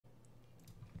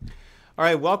All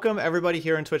right, welcome everybody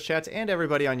here in Twitch chats and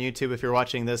everybody on YouTube if you're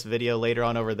watching this video later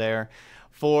on over there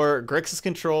for Grixis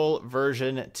Control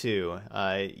version 2.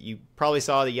 You probably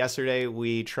saw that yesterday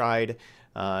we tried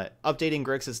updating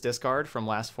Grixis discard from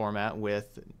last format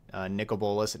with Nicol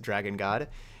Bolas Dragon God,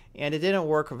 and it didn't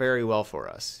work very well for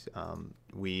us.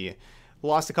 We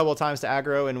lost a couple of times to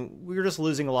aggro, and we were just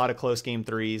losing a lot of close game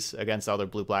threes against other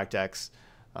blue-black decks,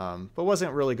 but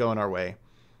wasn't really going our way.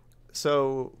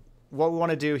 So what we want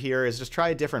to do here is just try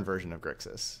a different version of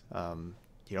Grixis.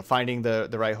 Finding the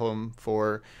right home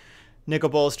for Nicol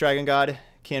Bolas Dragon God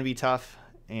can be tough,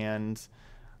 and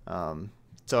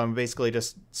so I'm basically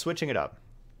just switching it up.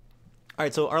 All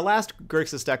right, so our last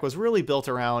Grixis deck was really built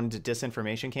around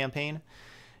Disinformation Campaign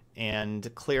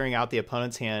and clearing out the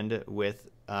opponent's hand with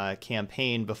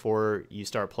Campaign before you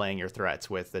start playing your threats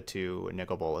with the two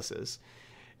Nicol Bolases.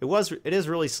 It is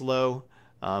really slow.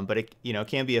 But it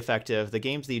can be effective. The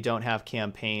games that you don't have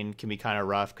Campaign can be kind of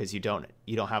rough because you don't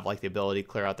have like the ability to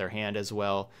clear out their hand as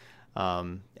well.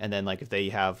 And then like if they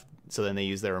have, so then they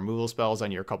use their removal spells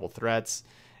on your couple threats,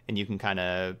 and you can kind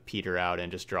of peter out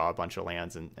and just draw a bunch of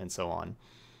lands and so on.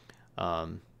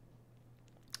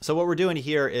 So what we're doing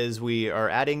here is we are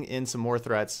adding in some more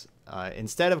threats.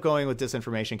 Instead of going with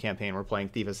Disinformation Campaign, we're playing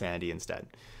Thief of Sanity instead,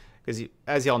 because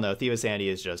as y'all know, Thief of Sanity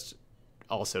is just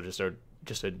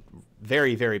a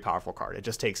very, very powerful card. It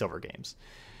just takes over games.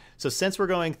 So since we're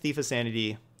going Thief of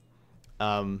Sanity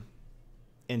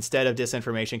instead of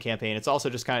Disinformation Campaign, it's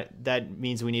also just that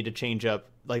means we need to change up.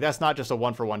 Like, that's not just a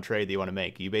one-for-one trade that you want to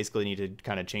make. You basically need to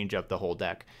kind of change up the whole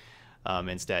deck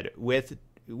instead. With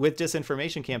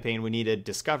Disinformation Campaign, we needed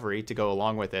Discovery to go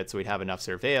along with it, so we'd have enough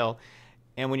Surveil.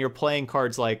 And when you're playing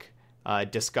cards like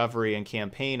Discovery and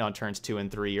Campaign on turns 2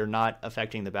 and 3, you're not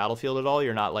affecting the battlefield at all.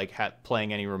 You're not like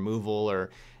playing any removal or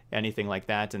anything like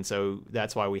that, and so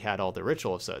that's why we had all the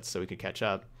Ritual of Soot, so we could catch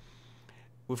up.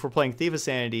 If we're playing Thief of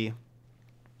Sanity,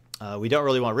 we don't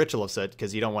really want Ritual of Soot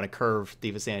because you don't want to curve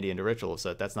Thief of Sanity into Ritual of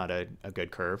Soot. That's not a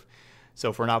good curve.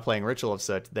 So if we're not playing Ritual of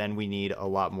Soot, then we need a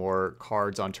lot more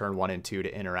cards on turn 1 and 2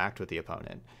 to interact with the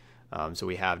opponent. So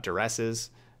we have Duresses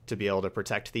to be able to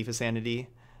protect Thief of Sanity.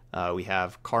 We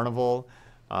have Carnival,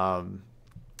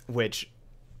 which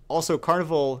also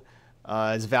Carnival's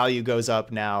value goes up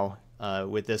now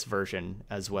with this version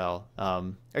as well.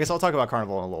 I guess I'll talk about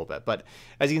Carnival in a little bit, but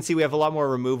as you can see, we have a lot more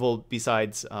removal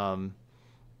besides,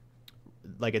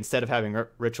 like instead of having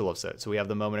Ritual of Soot. So we have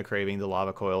the Moment of Craving, the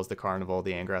Lava Coils, the Carnival,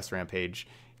 the Angrass Rampage,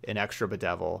 an extra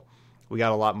Bedevil. We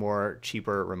got a lot more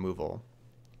cheaper removal.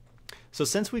 So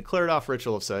since we cleared off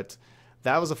Ritual of Soot,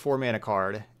 that was a 4-mana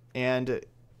card, and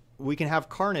we can have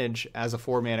Carnage as a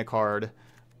 4-mana card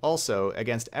also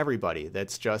against everybody.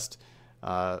 That's just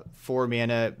 4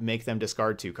 mana, make them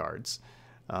discard 2 cards.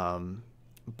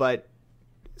 But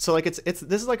so like this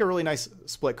is like a really nice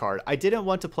split card. I didn't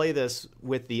want to play this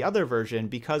with the other version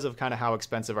because of kind of how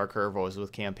expensive our curve was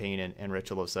with Campaign and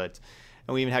Ritual of Soot,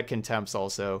 and we even had Contempts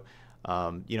also.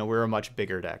 We're a much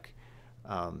bigger deck.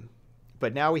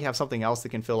 But now we have something else that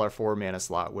can fill our 4-mana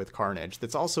slot with Carnage.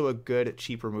 That's also a good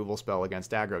cheap removal spell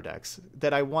against aggro decks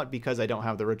that I want because I don't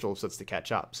have the Ritual of Soots to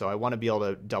catch up. So I want to be able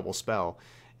to double spell,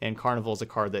 and Carnival is a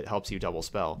card that helps you double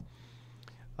spell.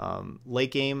 Late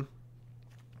game,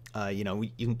 you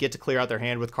can get to clear out their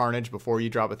hand with Carnage before you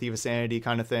drop a Thief of Sanity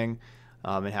kind of thing,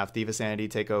 and have Thief of Sanity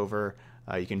take over.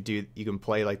 You can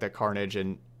play like that Carnage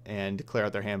and clear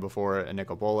out their hand before a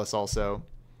Nicol Bolas also,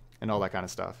 and all that kind of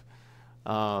stuff.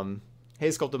 Hey,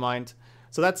 Sculpt of Mind.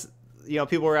 So that's,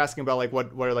 people were asking about like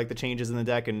what are like the changes in the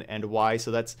deck and why.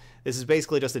 So this is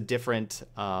basically just a different,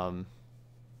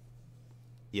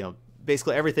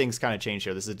 basically everything's kind of changed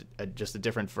here. This is just a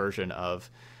different version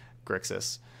of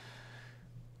Grixis.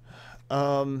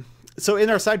 So in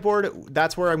our sideboard,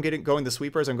 that's where I'm going the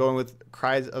sweepers. I'm going with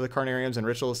Cry of the Carnariums and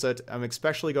Ritual of Soot. I'm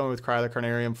especially going with Cry of the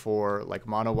Carnarium for like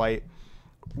mono white.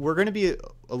 We're going to be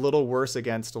a little worse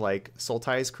against like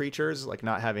Sultai creatures, like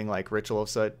not having like Ritual of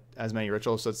Soot, as many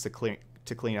Ritual of Soots to clean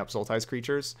up Sultai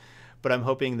creatures. But I'm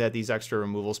hoping that these extra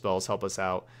removal spells help us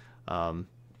out.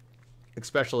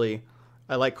 Especially,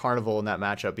 I like Carnival in that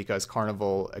matchup because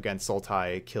Carnival against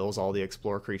Sultai kills all the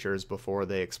Explore creatures before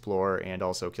they explore, and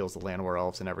also kills the Llanowar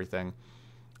Elves and everything.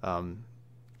 So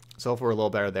hopefully we're a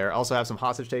little better there. I also have some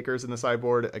Hostage Takers in the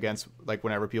sideboard against like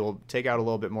whenever people take out a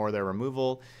little bit more of their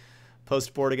removal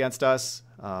post board against us,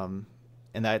 and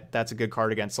that's a good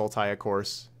card against Sultai, of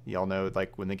course. Y'all know,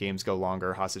 like when the games go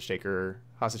longer, Hostage Taker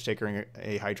a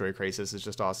Hydroid Krasis is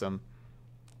just awesome.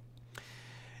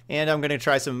 And I'm going to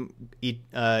try some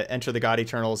Enter the God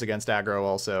Eternals against aggro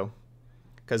also,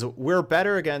 because we're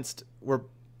better against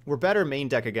we're better main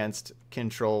deck against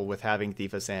control with having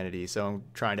Thief of Sanity, so I'm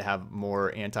trying to have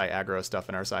more anti-aggro stuff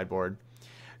in our sideboard.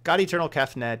 God Eternal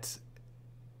Kefnet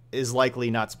is likely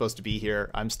not supposed to be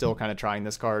here. I'm still kind of trying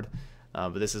this card,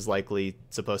 but this is likely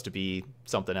supposed to be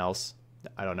something else.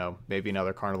 I don't know, maybe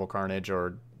another Carnival Carnage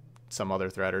or some other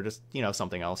threat, or just, you know,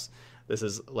 something else. This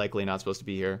is likely not supposed to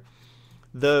be here.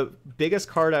 The biggest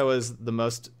card I was the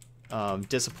most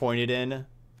disappointed in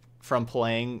from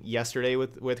playing yesterday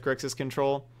with Grixis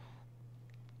Control,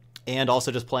 and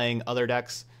also just playing other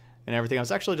decks and everything, I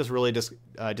was actually just really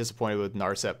disappointed with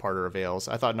Narset Parter of Veils.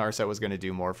 I thought Narset was going to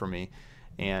do more for me.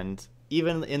 And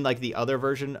even in like the other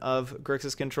version of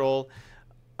Grixis Control,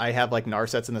 I have like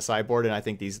Narsets in the sideboard, and I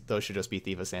think those should just be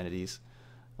Thief of Sanities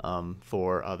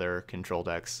for other control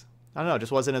decks. I don't know,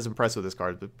 just wasn't as impressed with this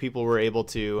card, but people were able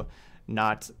to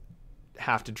not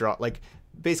have to draw. Like,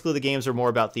 basically the games are more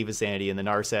about Thief of Sanity, and the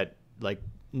Narset, like,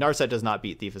 Narset does not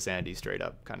beat Thief of Sanity straight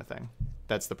up kind of thing.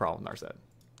 That's the problem with Narset.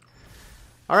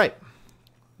 All right,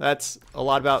 that's a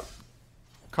lot about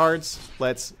cards.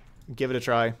 Let's give it a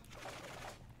try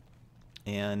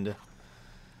and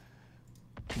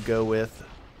go with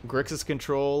Grixis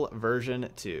Control version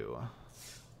 2.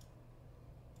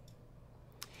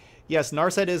 Yes,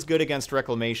 Narset is good against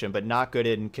Reclamation, but not good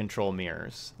in control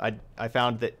mirrors. I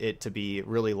found it to be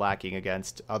really lacking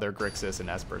against other Grixis and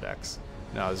Esper decks,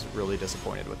 and I was really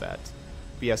disappointed with that.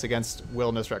 But yes, against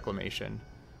Wilderness Reclamation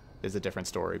is a different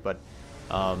story, but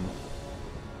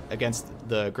against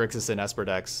the Grixis and Esper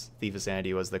decks, Thief of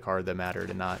Sanity was the card that mattered,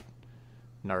 and not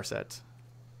Narset.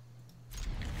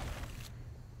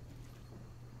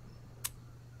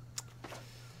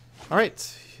 All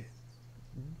right.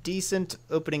 Decent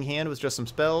opening hand with just some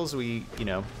spells. We, you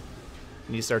know,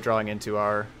 need to start drawing into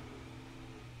our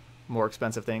more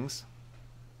expensive things.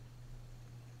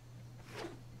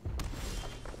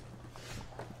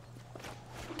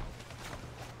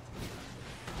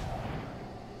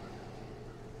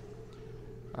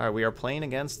 All right, we are playing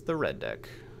against the red deck.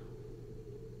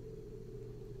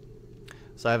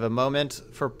 So I have a Moment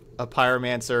for a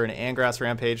Pyromancer, an Angrass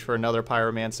Rampage for another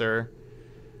Pyromancer.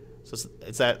 So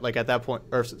it's at, like, at that point,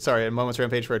 or sorry, a Moment's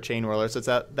Rampage for a Chain Whirler. So it's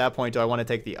at that point, do I want to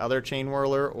take the other Chain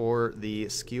Whirler or the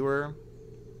Skewer?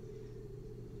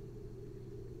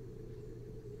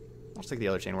 I'll just take the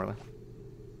other Chain Whirler.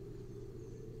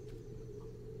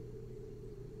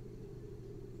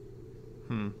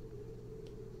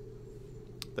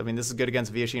 I mean, this is good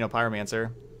against Viashino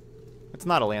Pyromancer. It's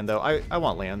not a land, though. I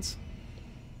want lands.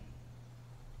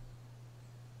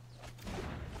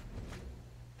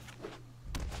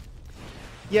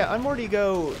 Yeah, Unmoored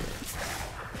Ego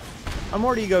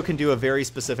can do a very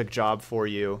specific job for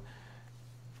you.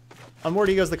 Unmoored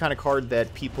Ego is the kind of card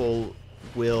that people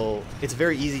will... It's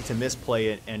very easy to misplay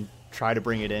it and try to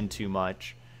bring it in too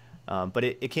much. But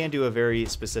it can do a very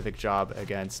specific job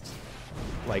against,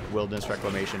 like, Wilderness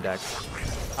Reclamation decks.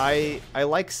 I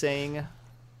like saying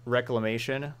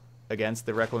Reclamation against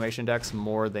the Reclamation decks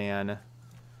more than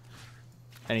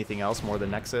anything else, more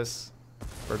than Nexus.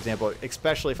 For example,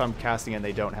 especially if I'm casting and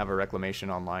they don't have a Reclamation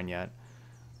online yet.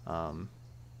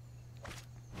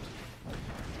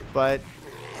 But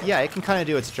yeah, it can kind of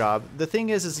do its job. The thing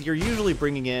is you're usually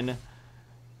bringing in,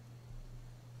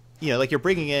 you know, like, you're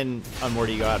bringing in Unmoored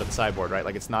Ego out of the sideboard, right?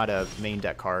 Like, it's not a main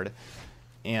deck card.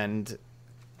 And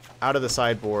out of the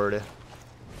sideboard,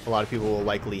 a lot of people will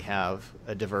likely have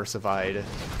a diversified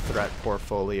threat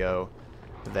portfolio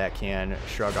that can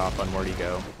shrug off Unmoored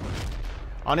Ego.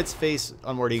 On its face,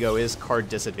 Unmoored Ego is card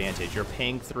disadvantage. You're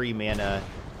paying 3 mana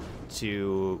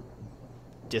to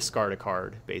discard a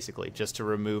card, basically, just to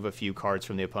remove a few cards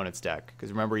from the opponent's deck.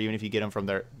 Because remember, even if you get them from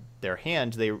their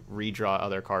hand, they redraw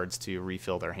other cards to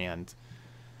refill their hand.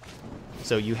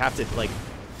 So you have to, like,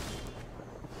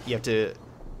 you have to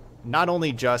not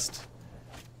only just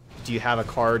do you have a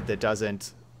card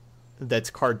that's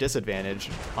card disadvantage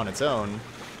on its own,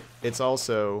 it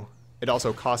also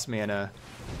costs mana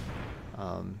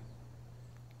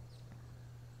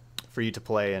for you to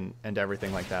play and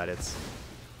everything like that. It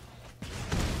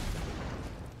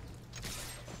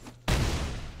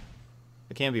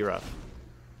can be rough.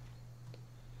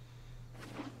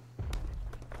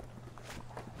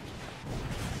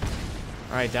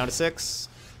 All right, down to 6.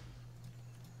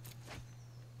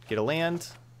 Get a land.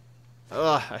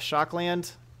 Ugh, a shock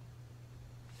land.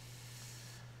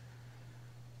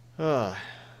 Ugh.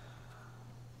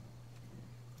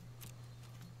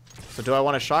 So do I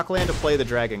want a shock land to play the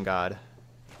Dragon God?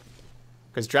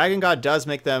 Because Dragon God does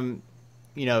make them,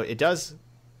 you know, it does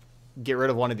get rid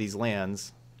of one of these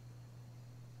lands.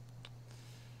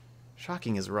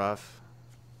 Shocking is rough.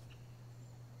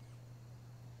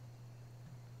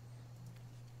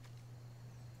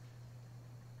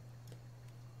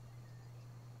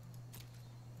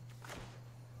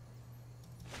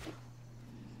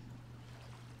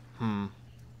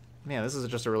 Man, this is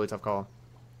just a really tough call.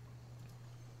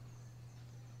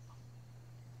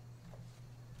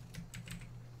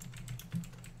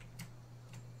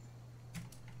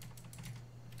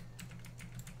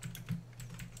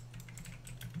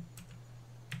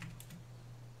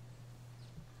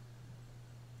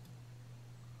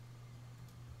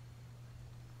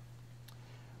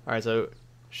 Alright, so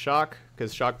shock,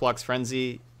 because shock blocks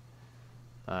frenzy.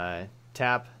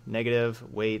 Tap, negative,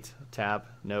 wait, tap,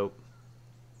 nope.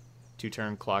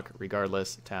 2-turn clock,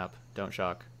 regardless, tap, don't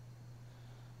shock.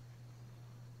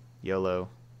 YOLO.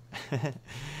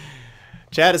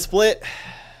 Chat is split.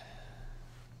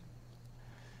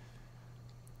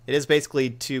 It is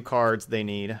basically 2 cards they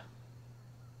need.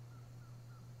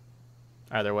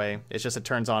 Either way, it's just it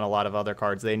turns on a lot of other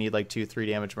cards. They need like 2-3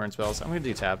 damage burn spells. I'm going to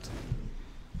do tapped.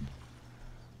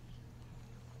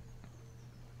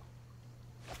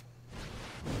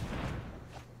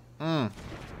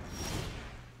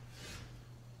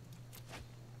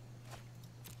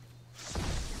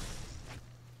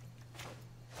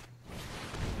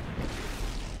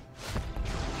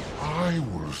 I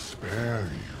will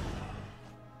spare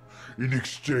you in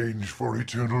exchange for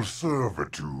eternal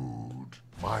servitude.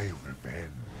 My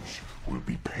revenge will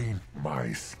be paint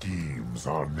my schemes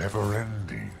are never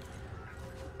ending.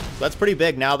 That's pretty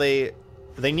big. Now they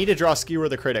need to draw Skewer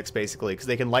the Critics, basically, because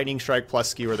they can Lightning Strike plus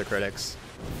Skewer the Critics.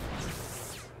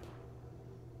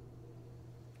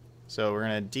 So we're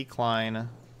going to decline.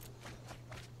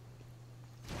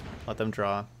 Let them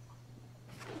draw.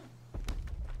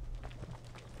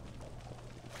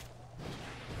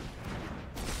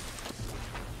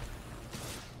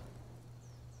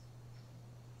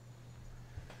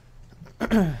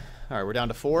 Alright, we're down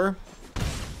to 4.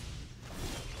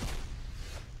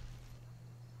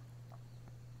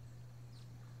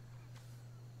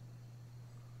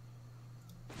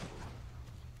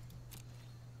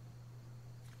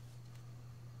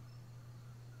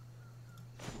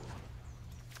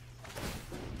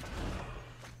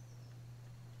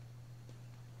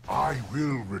 I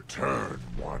will return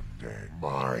one day.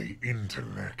 My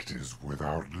intellect is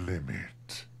without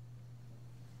limit.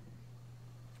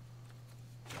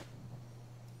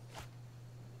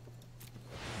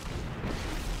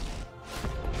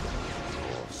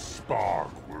 Your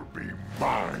spark will be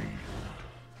mine.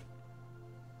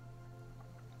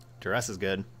 Duress is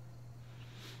good.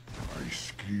 My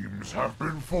schemes have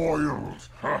been foiled.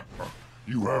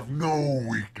 You have no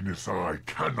weakness I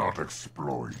cannot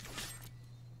exploit.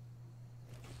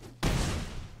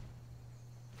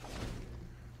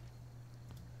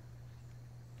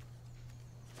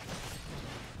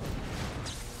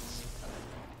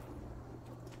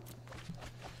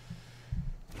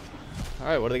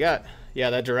 Alright, what do they got?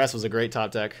 Yeah, that Duress was a great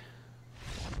top deck.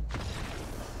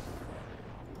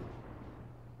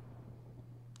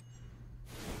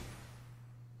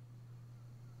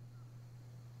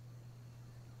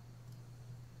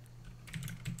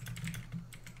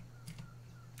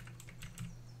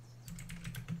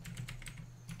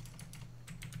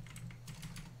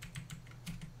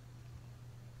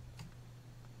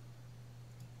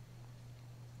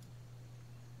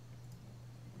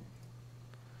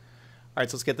 Alright,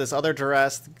 so let's get this other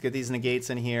Duress, get these negates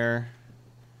in here.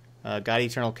 God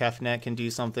Eternal Kefnet can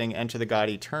do something. Enter the God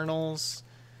Eternals.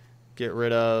 Get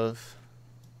rid of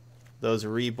those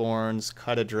Reborns.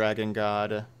 Cut a Dragon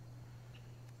God.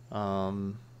 I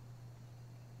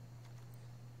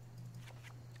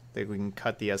think we can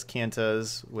cut the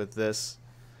Azcantas with this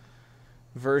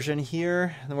version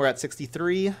here. Then we're at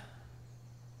 63.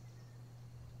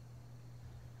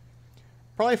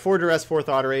 Probably 4 Duress, 4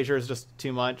 Thought Erasure is just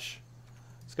too much.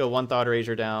 Let's go 1 Thought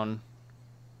Erasure down.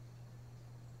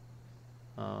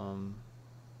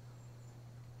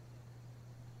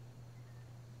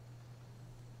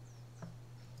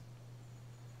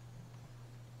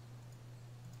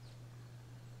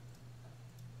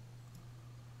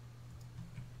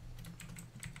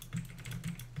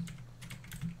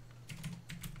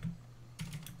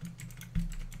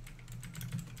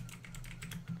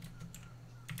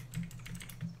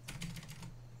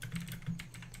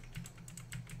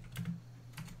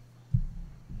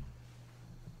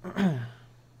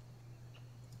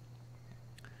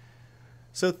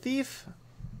 So Thief,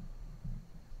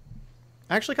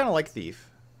 I actually kind of like Thief.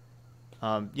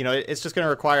 You know, it's just going to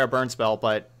require a burn spell,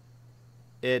 but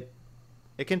it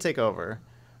can take over.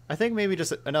 I think maybe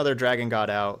just another Dragon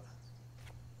God out.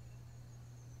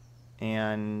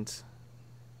 And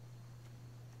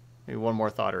maybe 1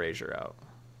 more Thought Erasure out.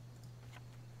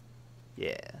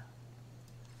 Yeah.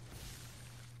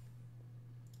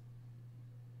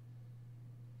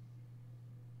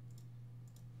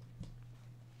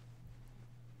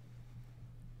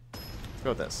 Go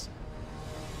with this.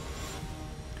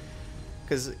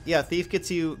 Because yeah, Thief gets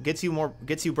you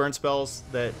burn spells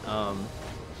that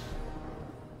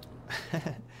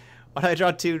why did I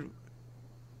draw 2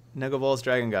 Nugavol's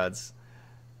Dragon Gods?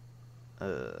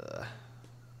 Why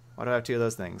do I have 2 of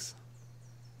those things?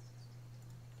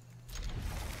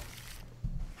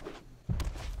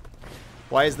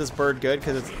 Why is this bird good?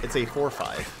 Because it's a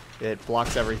 4/5. It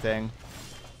blocks everything.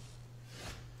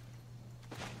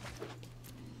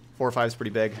 4/5 is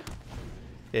pretty big.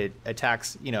 It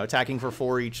attacks, you know, attacking for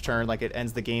 4 each turn. Like, it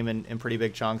ends the game in pretty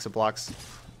big chunks. It blocks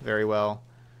very well.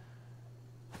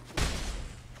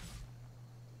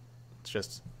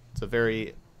 It's a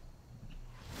very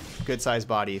good sized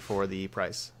body for the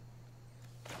price.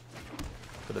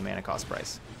 For the mana cost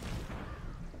price.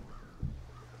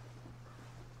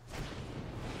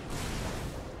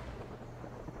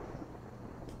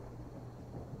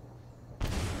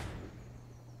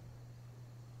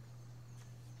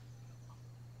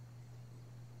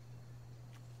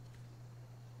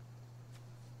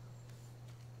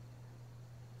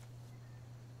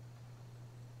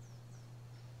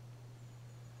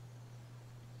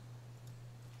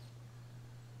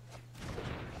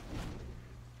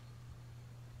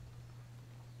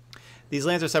 These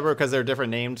lands are separate because they're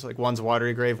different named. Like, one's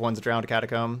Watery Grave, one's Drowned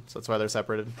Catacomb, so that's why they're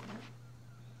separated.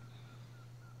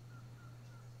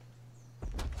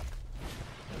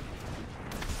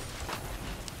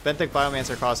 Benthic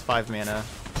Biomancer costs 5 mana.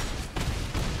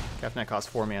 Kefnet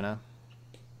costs 4 mana.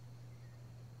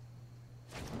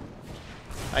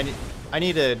 I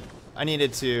needed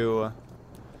to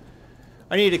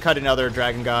cut another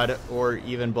Dragon God, or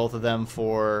even both of them,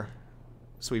 for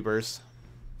sweepers.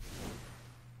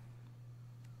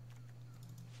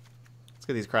 Let's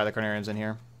get these Cry the Carnariums in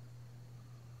here.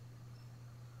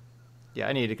 Yeah,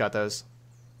 I need to cut those.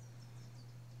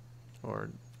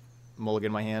 Or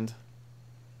mulligan my hand.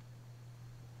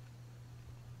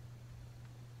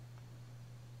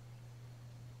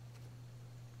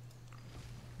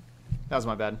 That was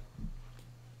my bad.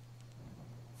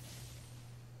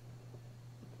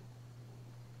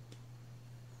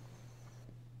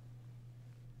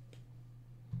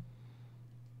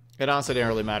 It honestly didn't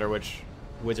really matter which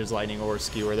Wizard's Lightning or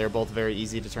Skewer. They're both very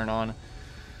easy to turn on.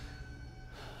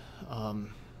 Yeah,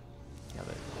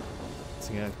 but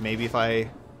so, you know, maybe if I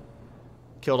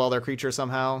killed all their creatures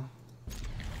somehow.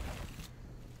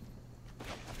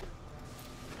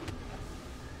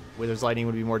 Wizard's Lightning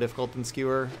would be more difficult than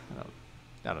Skewer.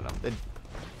 I don't know.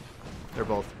 They're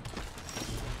both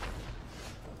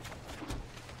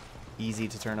easy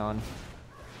to turn on.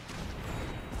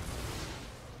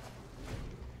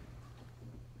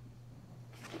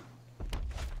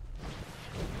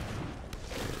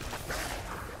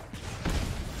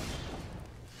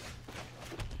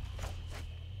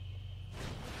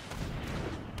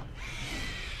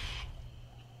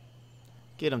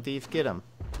 Get him, Thief, get him.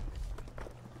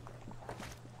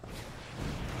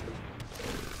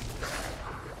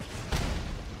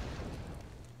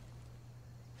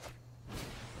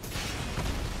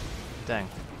 Dang.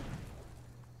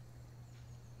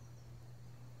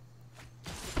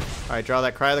 Alright, draw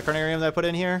that Cry of the Carnarium that I put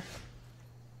in here.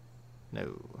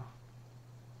 No.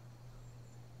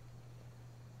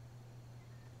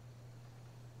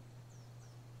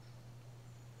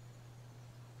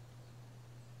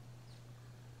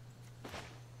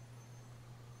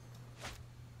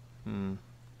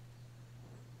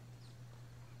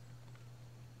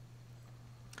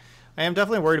 I am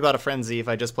definitely worried about a Frenzy if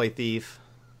I just play Thief.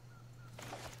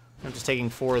 I'm just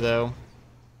taking 4, though.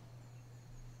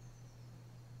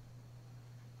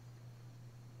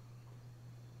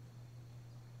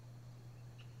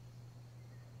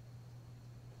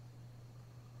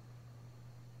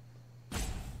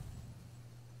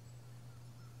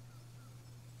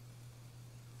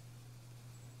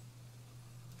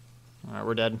 Alright,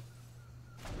 we're dead.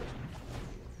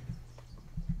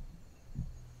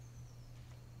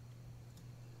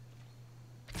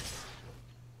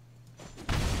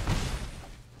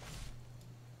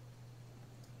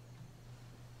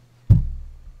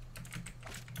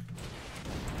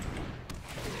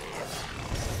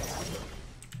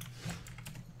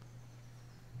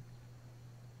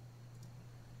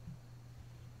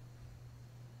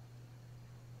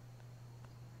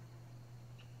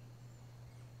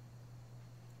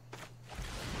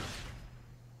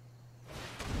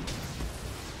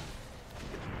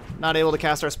 Not able to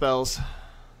cast our spells.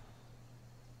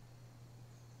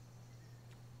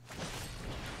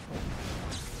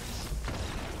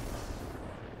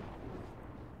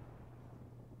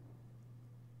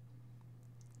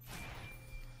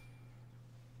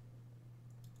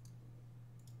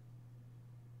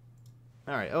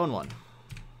 Alright, 0-1.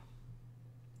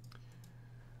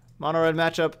 Mono red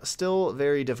matchup, still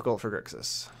very difficult for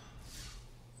Grixis.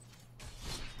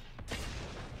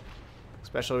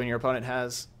 Especially when your opponent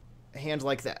has a hand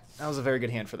like that. That was a very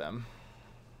good hand for them.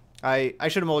 I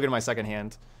should have mulliganed my second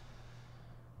hand.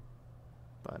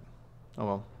 But, oh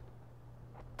well.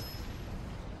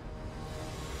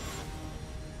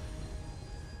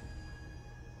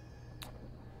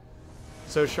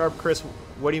 So Sharp Chris,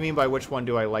 what do you mean by which one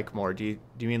do I like more? Do you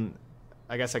mean,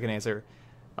 I guess I can answer.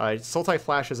 Sultai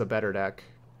Flash is a better deck.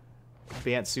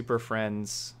 Bant Super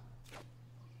Friends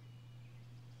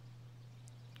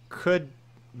could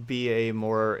be a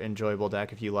more enjoyable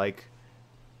deck if you like.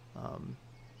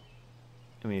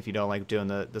 I mean, if you don't like doing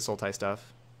the Sultai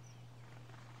stuff.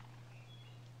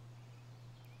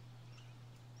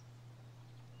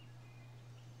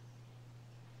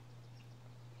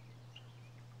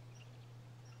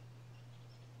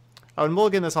 I would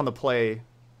mulligan this on the play,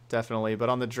 definitely, but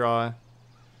on the draw,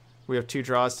 we have 2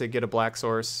 draws to get a black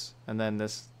source, and then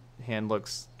this hand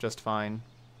looks just fine.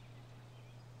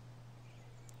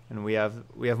 And we have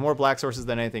more black sources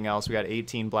than anything else. We got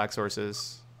 18 black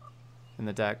sources in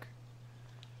the deck.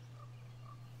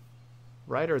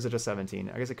 Right, or is it just 17?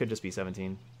 I guess it could just be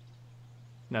 17.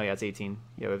 No, yeah, it's 18.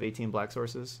 Yeah, we have 18 black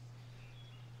sources.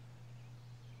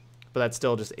 But that's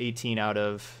still just 18 out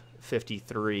of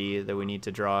 53 that we need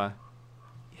to draw.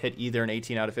 Hit either an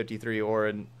 18 out of 53 or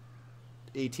an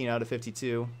 18 out of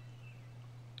 52.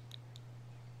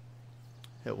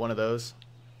 Hit one of those.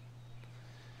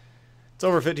 It's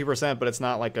over 50%, but it's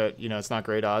not like a, you know, it's not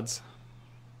great odds.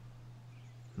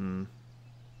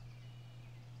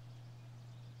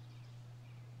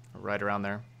 Right around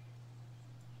there.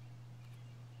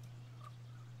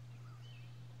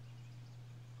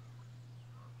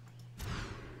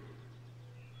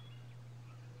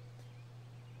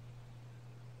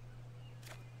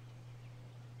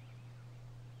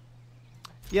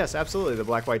 Yes, absolutely. The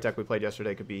black-white deck we played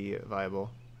yesterday could be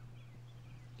viable.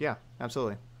 Yeah,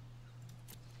 absolutely.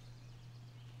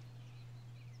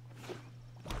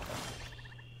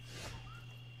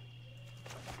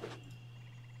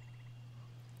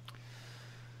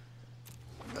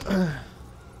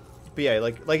 But yeah,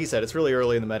 like you said, it's really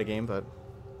early in the metagame, but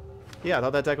yeah, I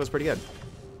thought that deck was pretty good.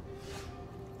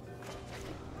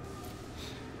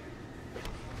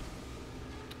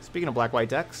 Speaking of black-white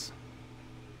decks,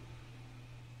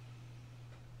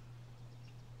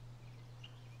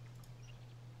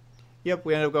 yep,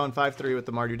 we ended up going 5-3 with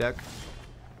the Mardu deck.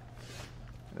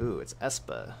 Ooh, it's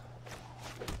Espa.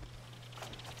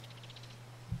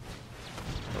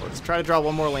 So let's try to draw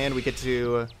one more land. We get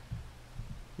to,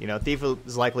 you know, Thief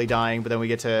is likely dying, but then we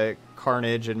get to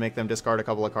Carnage and make them discard a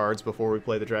couple of cards before we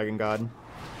play the Dragon God.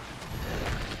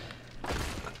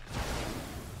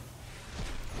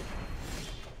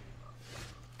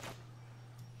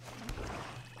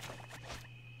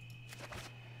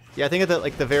 Yeah, I think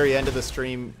at the very end of the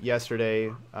stream yesterday,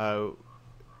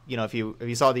 you know, if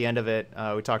you saw the end of it,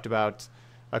 we talked about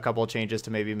a couple of changes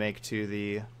to maybe make to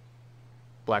the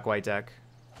black-white deck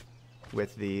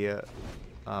with the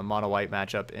mono-white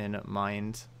matchup in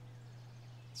mind.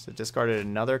 So discarded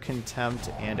another Contempt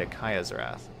and a Kaya's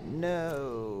Wrath.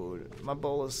 No, my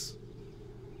Bolus.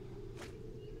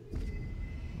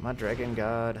 My Dragon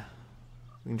God.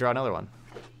 We can draw another one.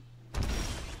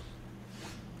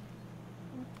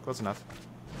 Close enough.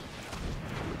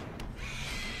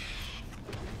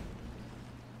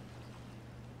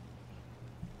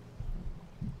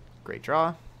 Great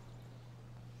draw.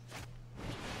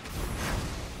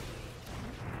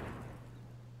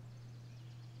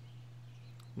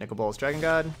 Nicol Bolas Dragon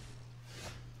God.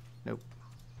 Nope.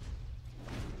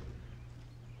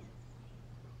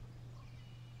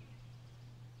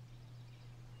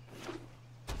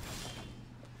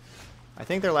 I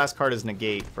think their last card is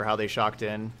Negate for how they shocked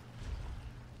in.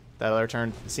 That other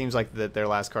turn, it seems like that their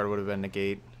last card would have been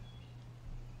Negate.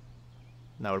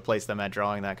 And that would place them at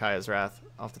drawing that Kaya's Wrath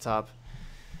off the top.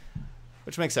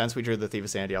 Which makes sense. We drew the Thief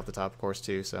of Sanity off the top, of course,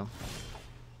 too, so.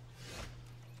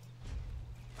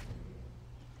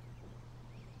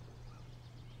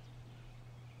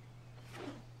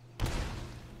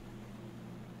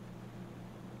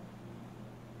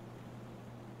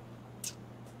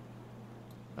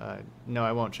 No,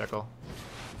 I won't, Shekel.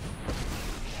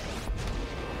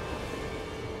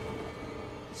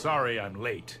 Sorry I'm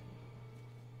late.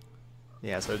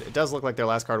 Yeah, so it does look like their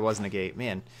last card was Negate.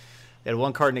 Man, they had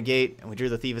one card Negate, and we drew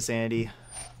the Thief of Sanity.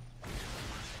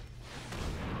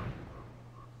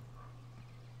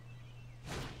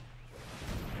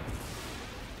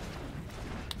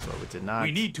 But we did not.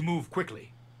 We need to move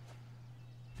quickly.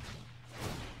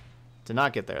 Did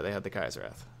not get there. They had the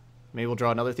Kaisereth. Maybe we'll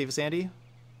draw another Thief of Sandy.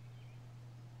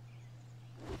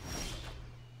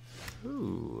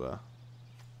 Ooh.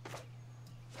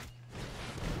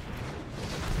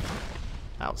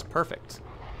 That was perfect.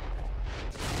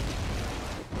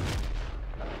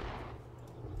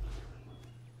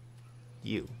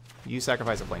 You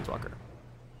sacrifice a Planeswalker.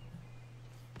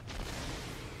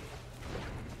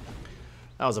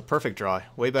 That was a perfect draw.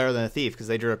 Way better than a Thief, because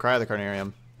they drew a Cry of the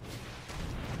Carnarium.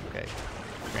 Okay.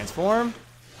 Transform.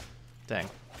 Dang.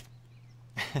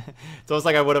 It's almost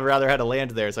like I would have rather had a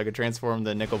land there so I could transform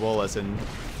the Nicol Bolas and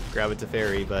grab it to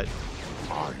Fairy, but...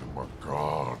 I am a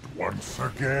god once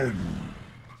again.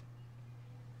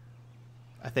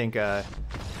 I think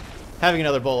having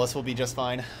another Bolas will be just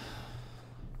fine.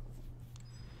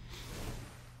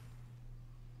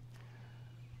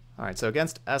 Alright, so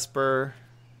against Esper...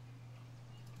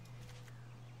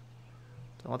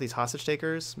 Do I want these hostage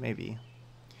takers? Maybe.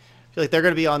 I feel like they're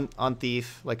gonna be on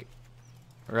Thief, like,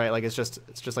 right? Like it's just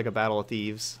like a battle of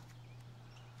thieves.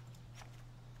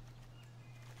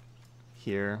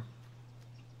 Here.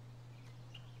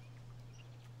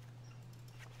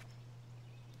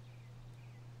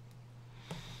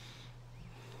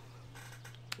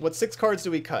 What 6 cards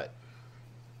do we cut?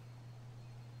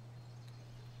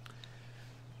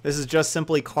 This is just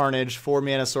simply Carnage, 4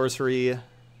 mana sorcery,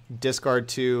 discard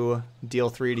 2, deal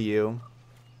 3 to you.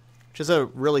 Which is a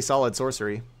really solid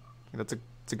sorcery. It's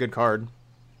a good card.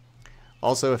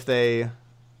 Also, if they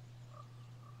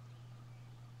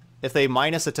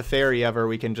minus a Teferi ever,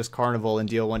 we can just Carnival and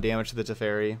deal 1 damage to the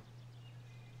Teferi.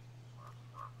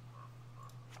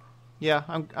 Yeah,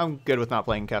 I'm good with not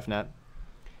playing Kefnet.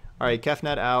 Alright,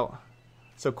 Kefnet out.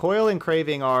 So Coil and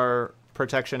Craving are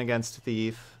protection against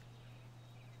Thief.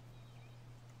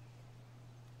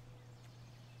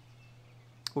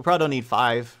 We probably don't need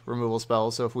 5 removal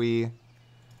spells, so if we...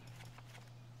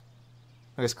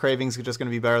 I guess Craving's just going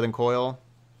to be better than Coil,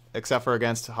 except for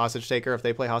against Hostage Taker, if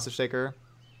they play Hostage Taker.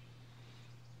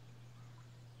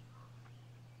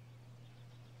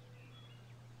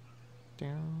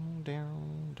 Down,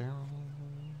 down, down.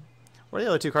 What are the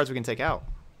other 2 cards we can take out?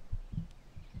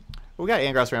 Well, we got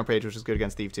Angrass Rampage, which is good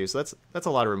against Thief, too, so that's a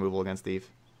lot of removal against Thief.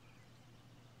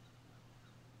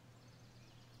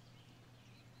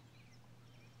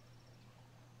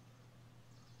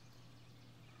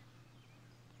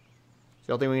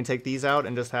 Y'all think we can take these out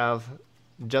and just have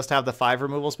the 5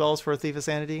 removal spells for a Thief of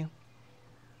Sanity?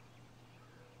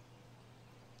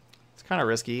 It's kind of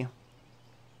risky.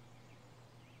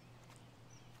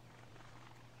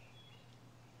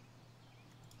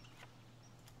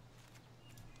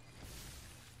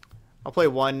 I'll play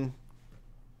one.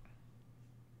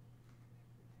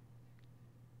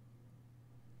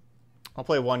 I'll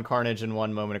play 1 Carnage and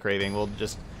 1 Moment of Craving. We'll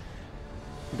just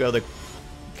go the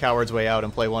coward's way out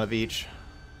and play 1 of each.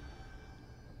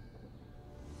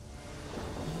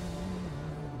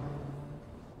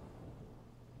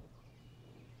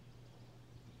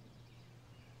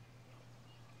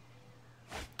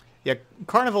 Yeah,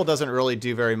 Carnival doesn't really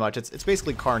do very much. It's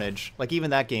basically Carnage. Like,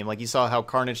 even that game, like, you saw how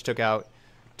Carnage took out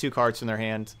 2 cards from their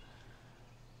hand.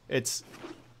 It's,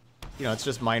 you know, it's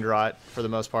just Mind Rot for the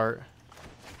most part.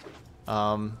 You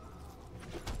know,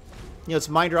 it's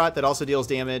Mind Rot that also deals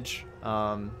damage,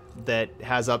 that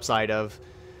has upside of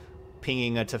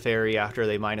pinging a Teferi after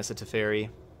they minus a Teferi.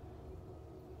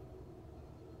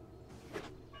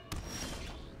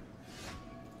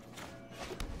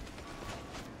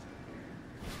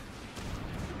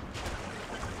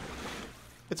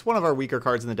 It's one of our weaker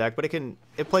cards in the deck, but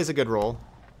it plays a good role.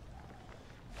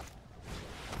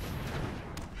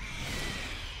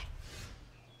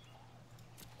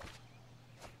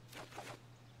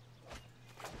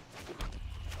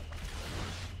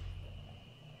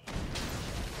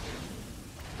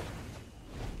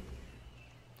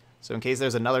 So in case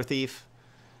there's another Thief,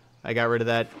 I got rid of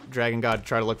that Dragon God to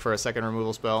try to look for a second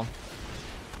removal spell.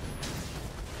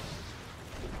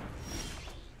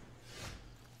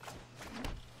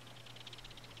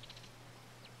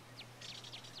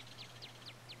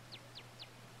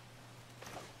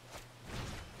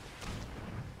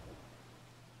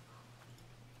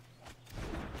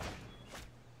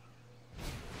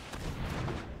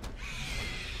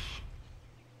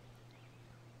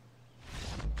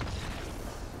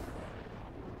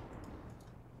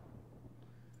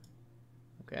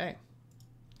 Okay.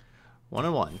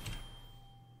 1-1.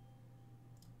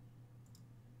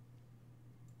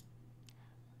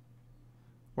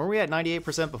 Weren't we at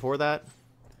 98% before that?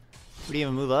 We didn't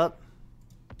even move up.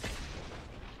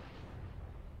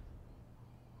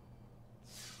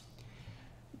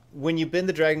 When you bend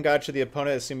the Dragon God, should the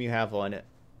opponent assume you have one?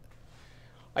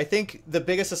 I think the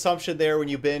biggest assumption there when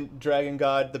you bin Dragon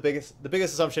God, the biggest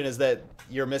assumption is that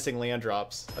you're missing land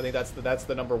drops. I think that's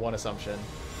the number one assumption.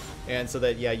 And so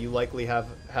that, yeah, you likely have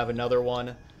another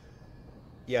one.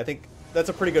 Yeah, I think that's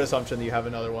a pretty good assumption that you have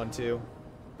another one too.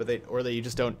 But or that you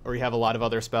just don't, or you have a lot of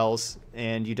other spells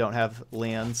and you don't have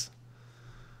lands.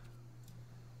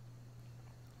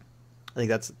 I think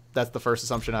that's the first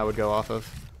assumption I would go off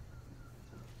of.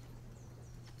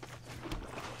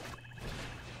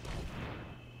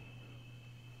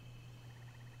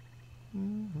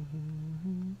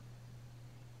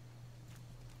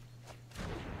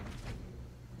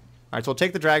 Alright, so we'll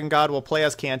take the Dragon God, we'll play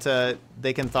as Kanta,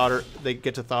 they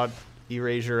get to Thought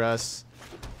Erasure us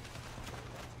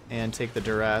and take the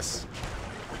Duress.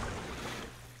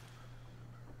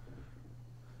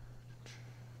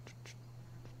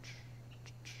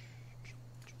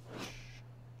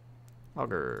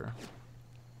 Augur.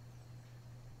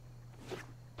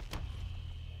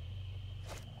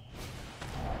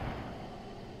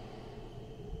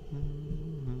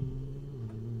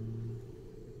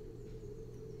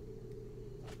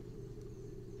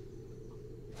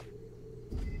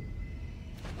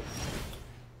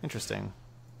 Interesting.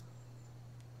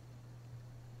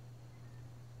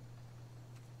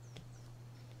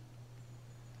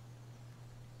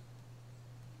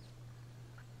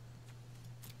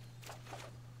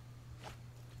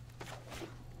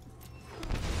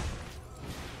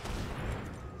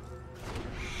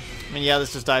 I mean, yeah,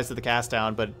 this just dies to the cast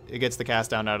down, but it gets the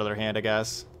cast down out of their hand, I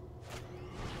guess.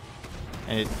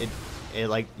 And it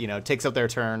like, you know, takes up their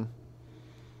turn.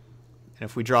 And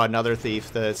if we draw another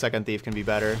thief, the second thief can be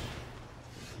better.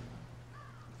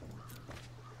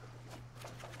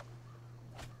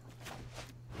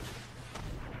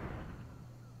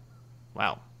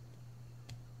 Wow.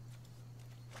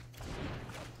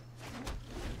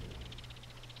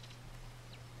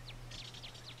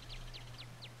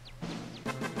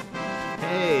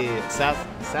 Hey,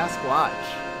 Sasquatch.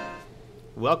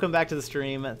 Welcome back to the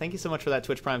stream. Thank you so much for that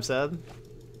Twitch Prime sub.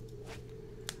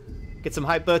 Get some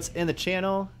hype boats in the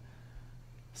channel.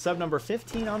 Sub number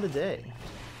 15 on the day.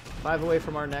 5 away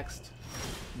from our next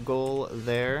goal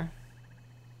there.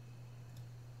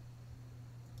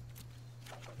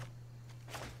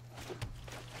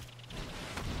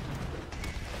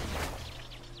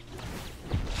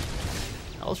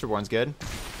 Ultraborn's good.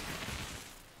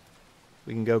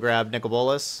 We can go grab Nicol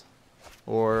Bolas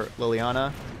or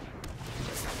Liliana.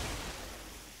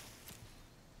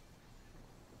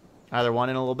 Either one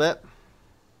in a little bit.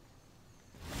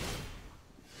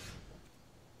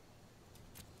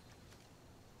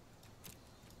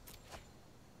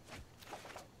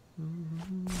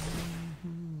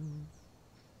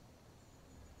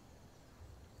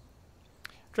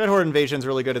 Dreadhorde Invasion's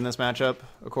really good in this matchup,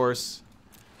 of course.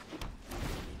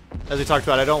 As we talked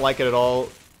about, I don't like it at all.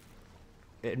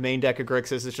 Main deck of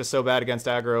Grixis is just so bad against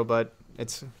aggro, but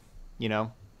it's, you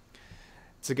know,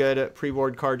 it's a good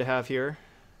pre-board card to have here.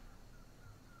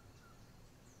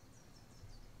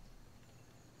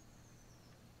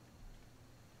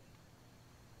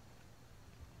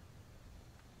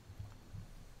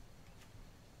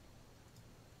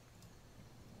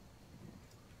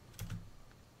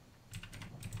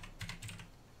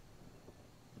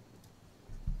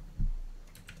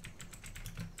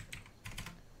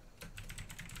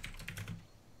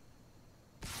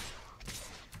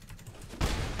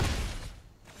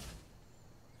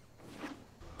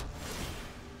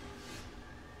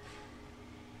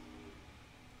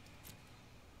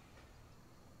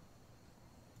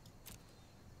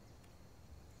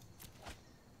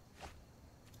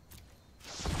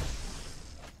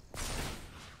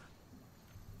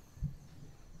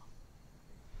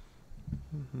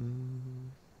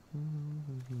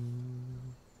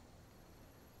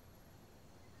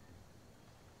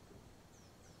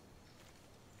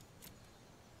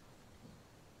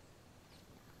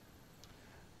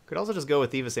 Could also just go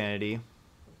with Thief of Sanity.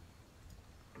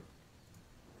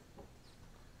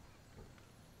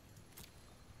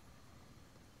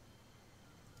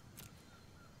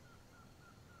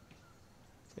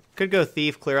 Could go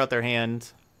Thief, clear out their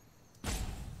hand.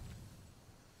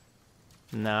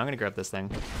 No, I'm gonna grab this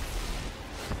thing.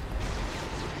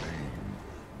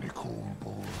 Nicol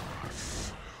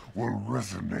Bolas will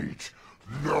resonate.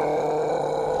 No!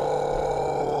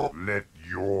 Let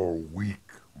your weak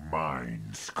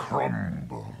minds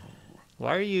crumble.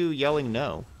 Why are you yelling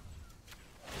no?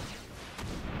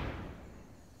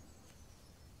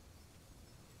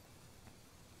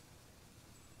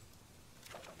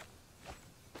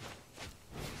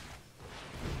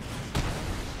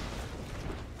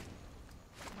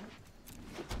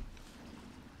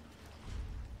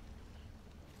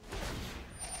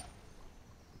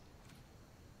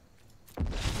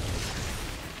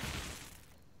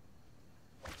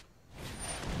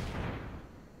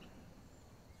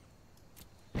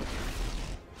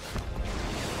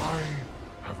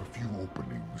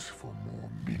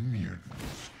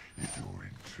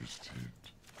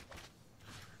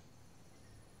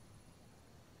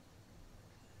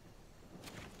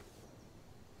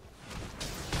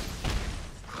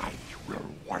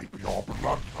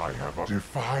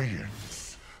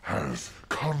 Defiance has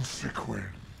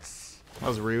consequence. That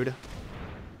was rude.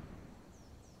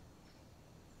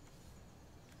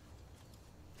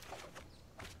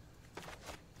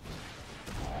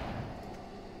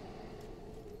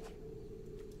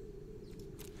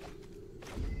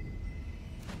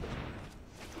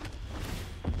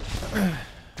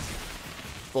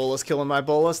 Bolus killing my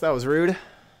Bolus. That was rude.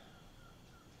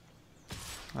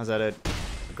 Was that a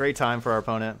great time for our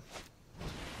opponent?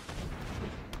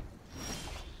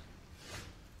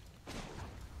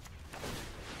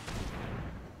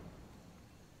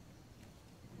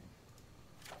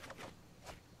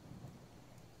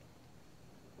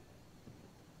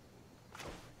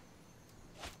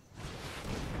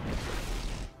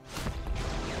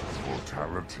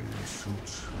 Mortality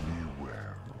suits me well.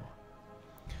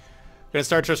 Gonna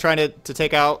start just trying to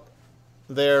take out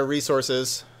their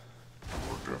resources.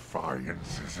 Your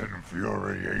defiance is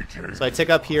infuriating. So I tick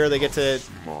up here, they get to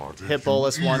Smarted hit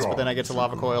Bolus you once, but then I get eons to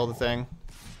Lava ago. Coil the thing.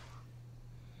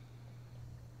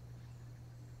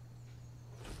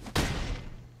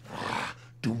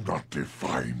 Do not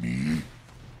defy me.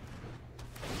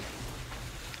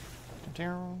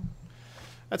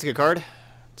 That's a good card.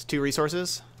 It's 2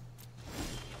 resources.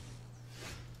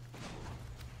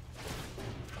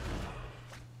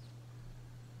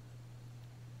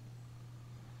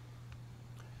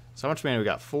 So how much mana we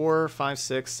got? 4, 5,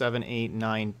 6, 7, 8,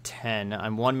 9, 10.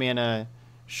 I'm 1 mana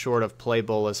short of play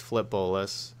Bolus, flip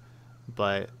Bolus,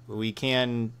 but we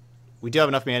do have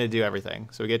enough mana to do everything.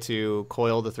 So we get to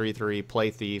coil the 3/3, play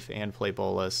Thief, and play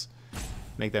Bolus.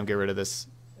 Make them get rid of this,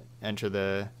 enter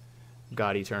the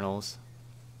God Eternals.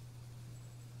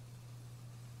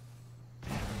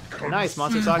 Nice,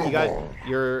 Monster Sock, you got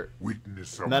your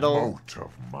Witness a metal- mote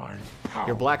of my power.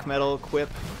 your black metal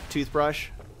quip toothbrush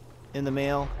in the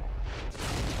mail.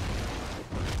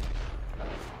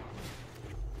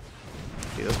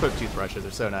 Dude, those quip toothbrushes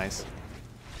are so nice.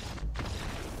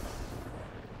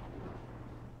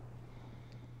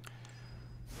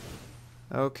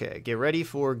 Okay, get ready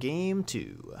for game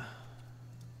 2.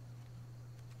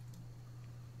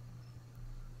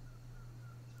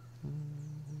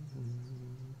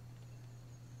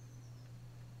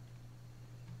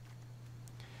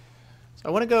 So I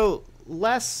want to go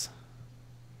less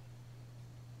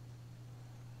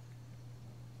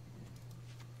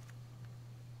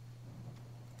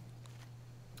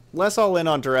all in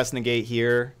on Duress Negate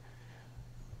here.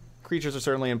 Creatures are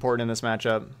certainly important in this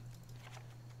matchup.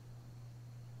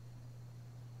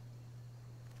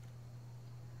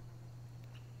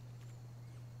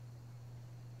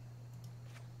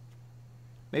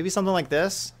 Maybe something like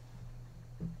this.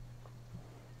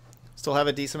 Still have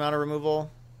a decent amount of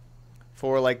removal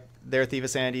for like their Thief of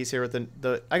Sanities here with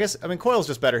the I mean Coil's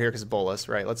just better here because of Bolus,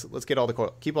 right? Let's get all the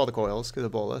coil, keep all the coils because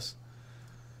of Bolus.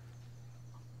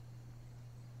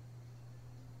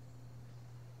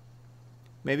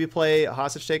 Maybe play a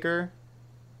Hostage Taker.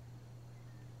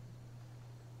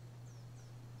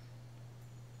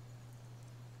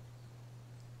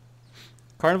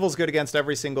 Carnival's good against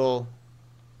every single...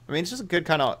 I mean, it's just good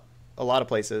kind of a lot of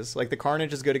places. Like, the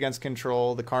Carnage is good against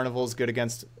Control. The Carnival's good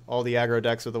against all the aggro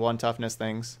decks with the 1 toughness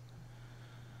things.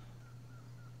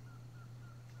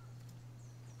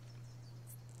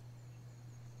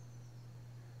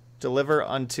 Deliver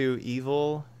Unto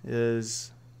Evil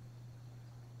is...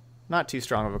 not too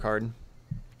strong of a card.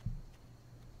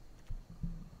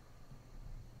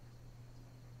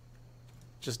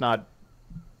 Just not...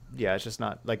 yeah, it's just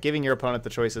not... like, giving your opponent the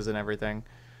choices and everything.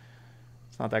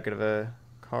 It's not that good of a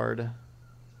card.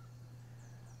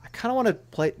 I kind of want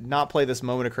to not play this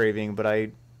Moment of Craving, but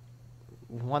I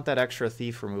want that extra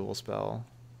Thief removal spell.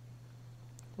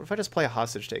 What if I just play a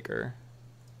Hostage Taker?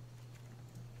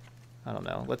 I don't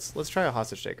know. Let's try a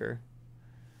Hostage Taker.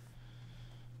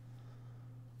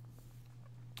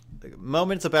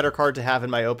 Moment's a better card to have in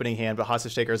my opening hand, but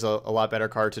Hostage Taker is a lot better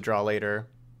card to draw later.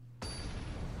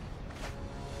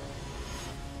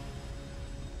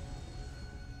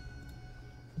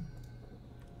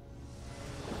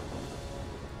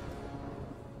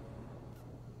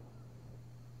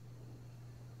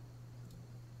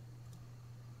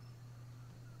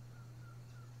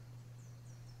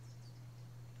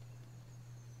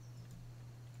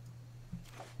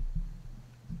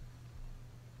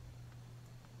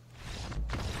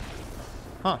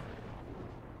 Huh.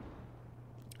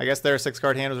 I guess their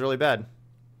 6-card hand was really bad.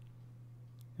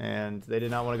 And they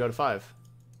did not want to go to 5.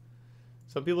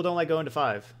 Some people don't like going to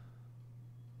 5.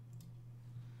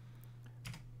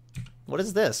 What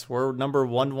is this? We're number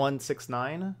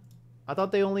 1169? I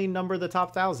thought they only number the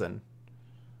top 1,000.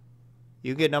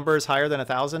 You can get numbers higher than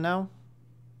 1,000 now?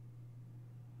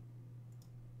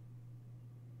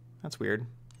 That's weird.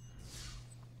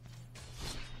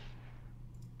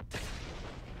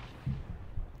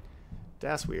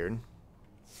 That's weird.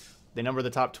 They number the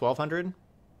top 1,200?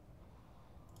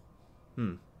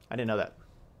 I didn't know that.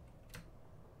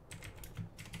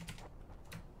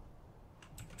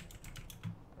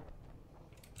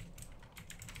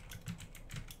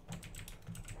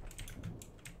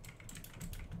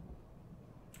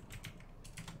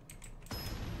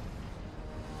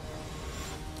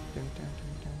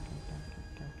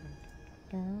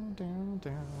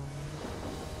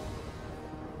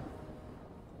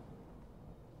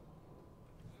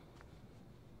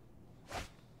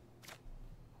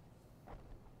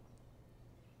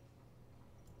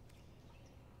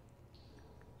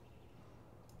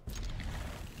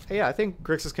 Hey, yeah, I think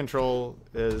Grixis Control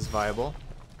is viable.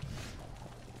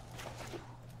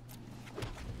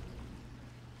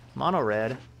 Mono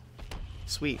red.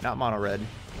 Sweet, not mono red.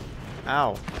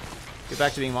 Ow. Get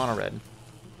back to being mono red.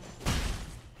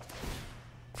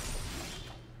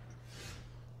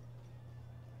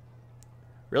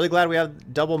 Really glad we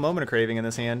have double Moment of Craving in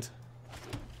this hand.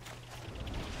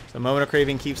 So Moment of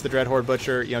Craving keeps the Dreadhorde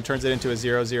Butcher, you know, turns it into a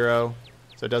 0/0,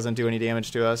 so it doesn't do any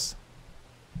damage to us.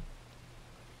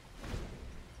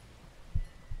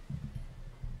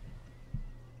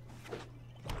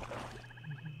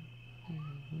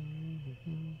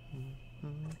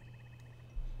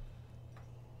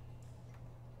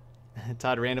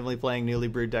 Todd randomly playing newly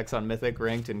brewed decks on Mythic,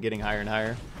 ranked, and getting higher and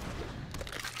higher.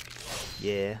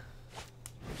 Yeah.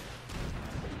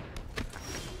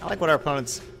 I like what our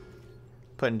opponent's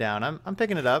putting down. I'm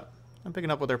picking it up. I'm picking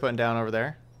up what they're putting down over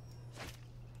there.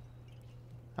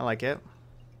 I like it.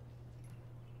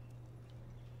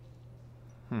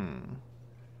 So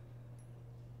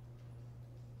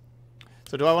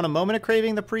do I want a Moment of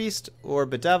Craving the Priest, or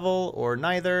Bedevil, or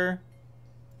neither?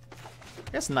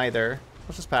 I guess neither.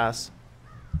 Let's just pass.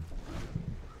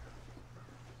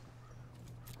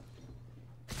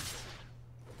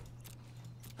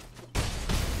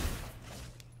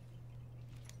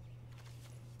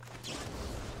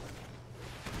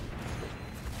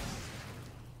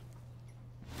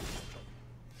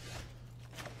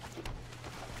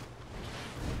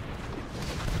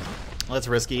 That's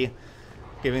risky.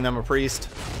 Giving them a priest.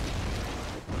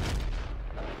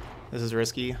 This is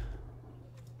risky.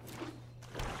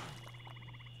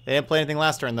 They didn't play anything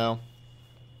last turn, though.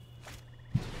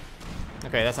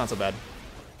 Okay, that's not so bad.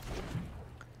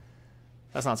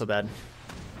 That's not so bad.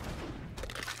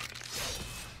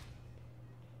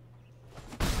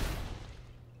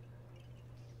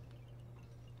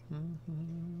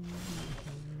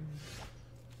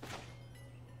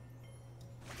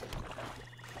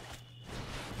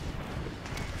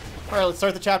 Alright, let's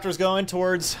start the chapters going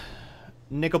towards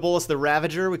Nicobolus the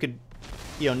Ravager. We could,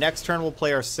 you know, next turn we'll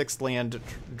play our 6th land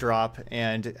drop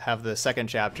and have the second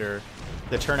chapter.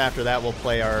 The turn after that we'll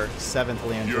play our 7th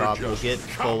land drop. We'll get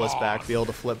Bolus back, be able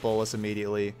to flip Bolus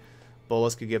immediately.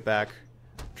 Bolus could get back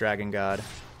Dragon God.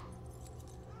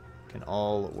 Can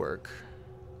all work.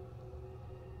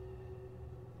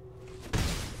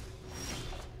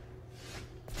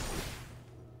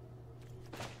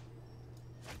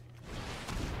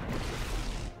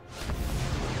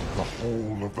 The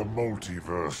whole of the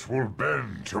multiverse will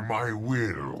bend to my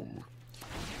will.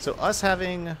 So us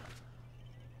having...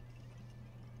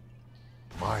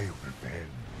 My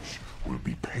revenge will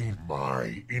be pain.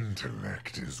 My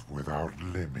intellect is without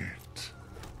limit.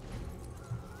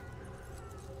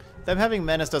 Them having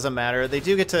Menace doesn't matter. They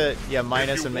do get to, yeah,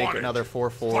 minus and make another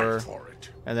 4/4.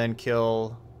 And then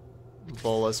kill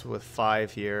Bolus with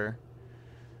 5 here.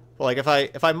 Well, like, if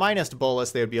I minused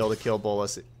Bolus, they would be able to kill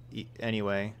Bolus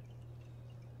anyway.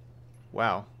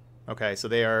 Wow. Okay, so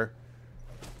they are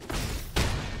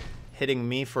hitting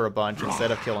me for a bunch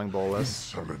instead of killing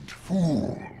Bolus. Insolent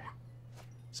fool.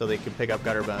 So they can pick up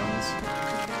Gutter Bones.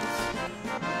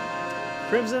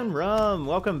 Crimson Rum,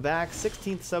 welcome back.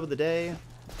 16th sub of the day.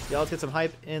 Y'all, let's get some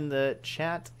hype in the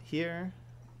chat here.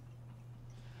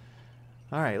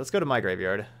 Alright, let's go to my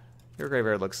graveyard. Your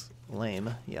graveyard looks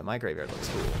lame. Yeah, my graveyard looks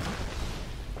cool.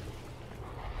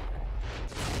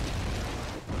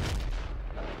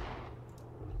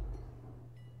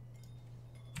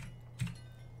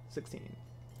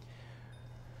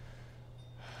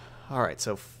 All right,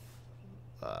 so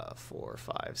 4,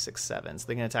 5, 6, 7. So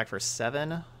they can attack for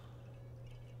 7.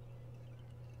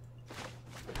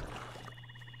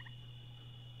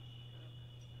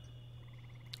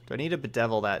 Do I need to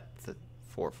bedevil that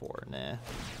 4/4? Nah.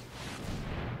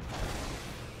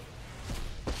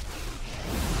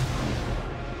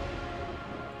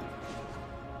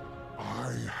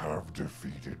 I have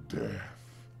defeated death.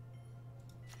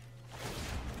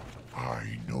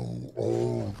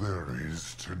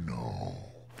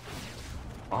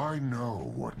 I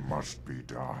know what must be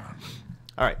done.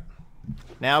 All right.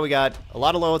 Now we got a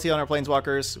lot of loyalty on our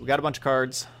planeswalkers. We got a bunch of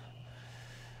cards.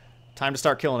 Time to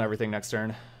start killing everything next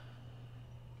turn.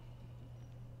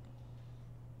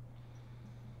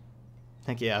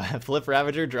 Heck yeah. Flip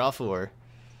Ravager, draw 4.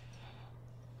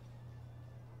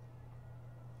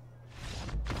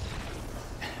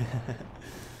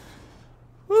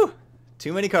 Whew.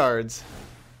 Too many cards.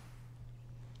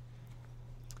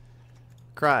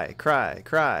 Cry, cry,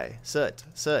 cry. Soot,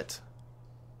 soot.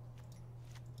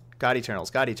 God Eternals,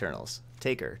 God Eternals.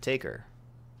 Taker, taker.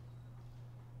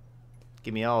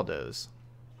 Give me all those.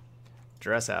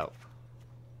 Dress out.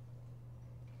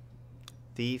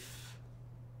 Thief.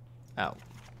 Out.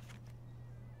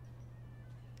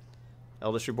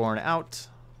 Eldest Reborn out.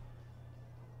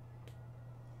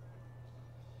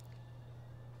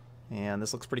 And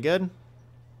this looks pretty good.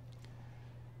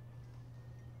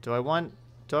 Do I want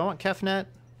Kefnet?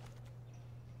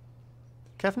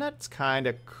 Kefnet's kind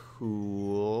of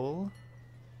cool.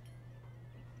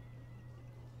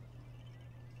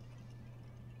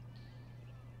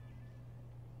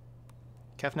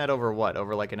 Kefnet over what?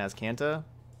 Over like an Azcanta?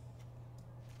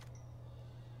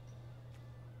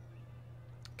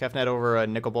 Kefnet over a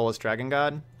Nicol Bolas Dragon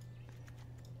God?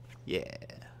 Yeah.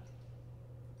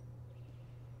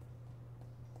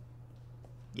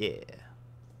 Yeah.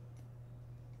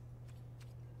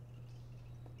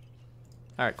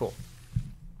 Alright, cool.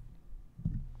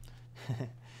 I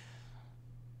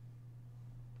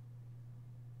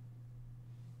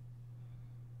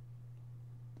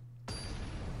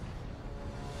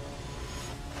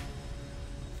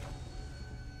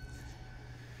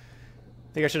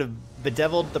think I should have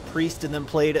bedeviled the priest and then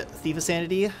played Thief of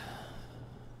Sanity.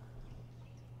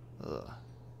 Ugh.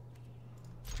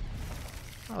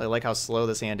 I really like how slow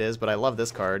this hand is, but I love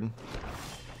this card.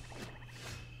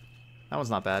 That one's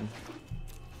not bad.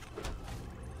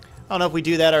 I don't know if we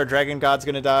do that, our Dragon God's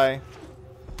gonna die.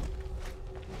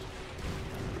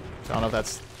 I don't know if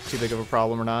that's too big of a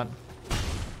problem or not.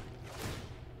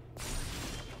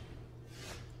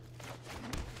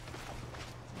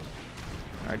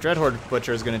 Alright, Dreadhorde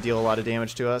Butcher is going to deal a lot of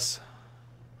damage to us.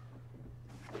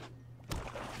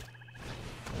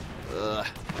 Ugh.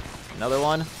 Another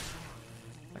one.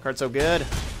 That card's so good.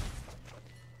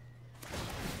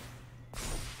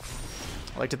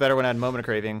 I liked it better when I had Moment of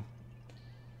Craving.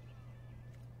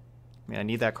 I mean, I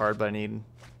need that card, but I need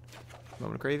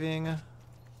Moment of Craving.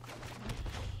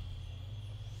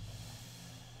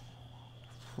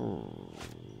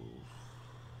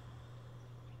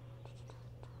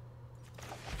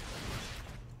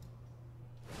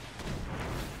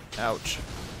 Ouch.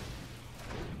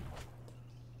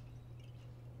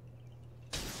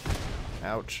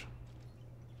 Ouch.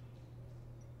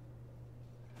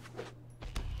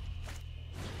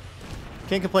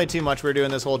 Can't complain too much. We were doing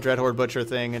this whole Dreadhorde Butcher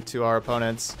thing to our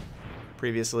opponents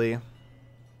previously.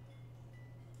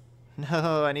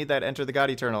 No, I need that Enter the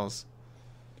God Eternals.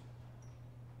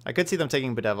 I could see them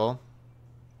taking Bedevil.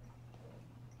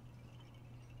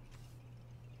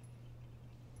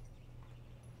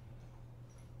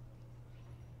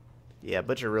 Yeah,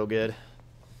 Butcher real good.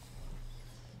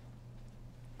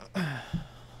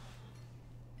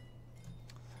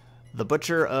 The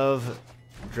Butcher of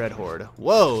Dreadhorde.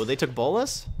 Whoa, they took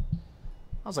Bolas?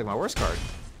 That was like my worst card.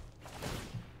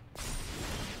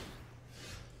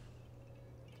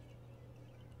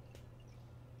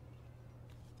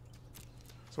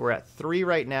 So we're at 3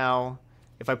 right now.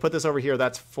 If I put this over here,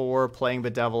 that's 4. Playing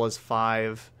Bedevil is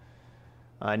 5.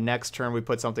 Next turn we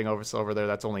put something over there,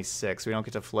 that's only 6. We don't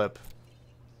get to flip.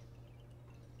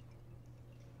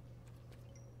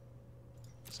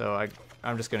 So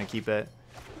I'm just going to keep it.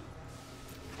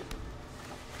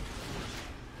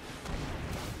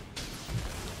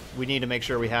 We need to make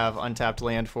sure we have untapped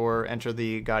land for Enter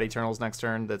the God Eternals next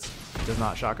turn that does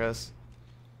not shock us.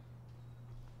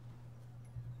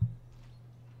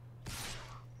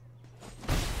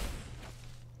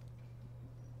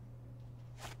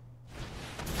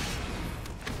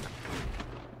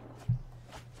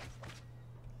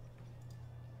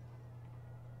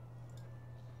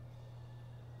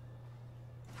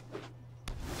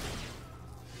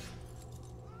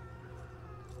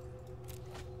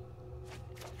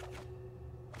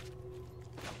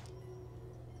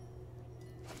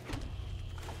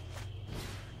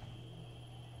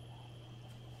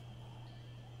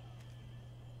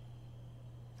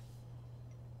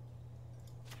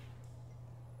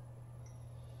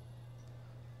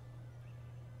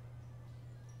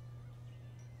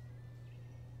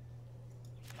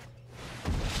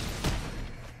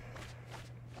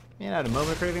 Man, I had a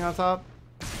Moment of Craving on top.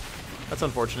 That's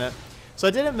unfortunate. So I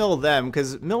didn't mill them,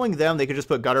 because milling them, they could just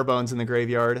put Gutter Bones in the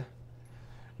graveyard.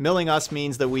 Milling us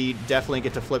means that we definitely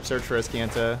get to flip search for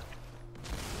Azcanta.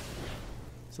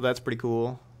 So that's pretty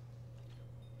cool.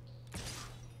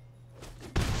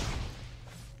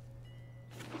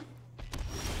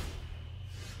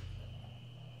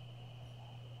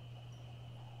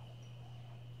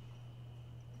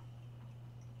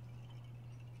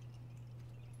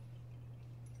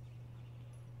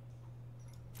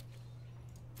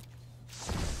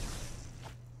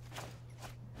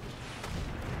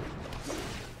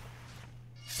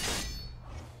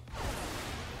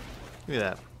 Look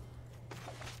at that.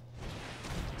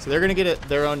 So they're gonna get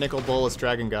their own Nicol Bolas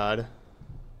Dragon God.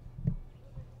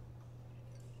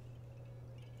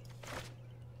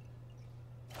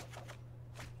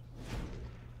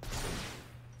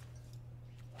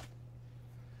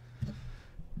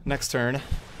 Next turn.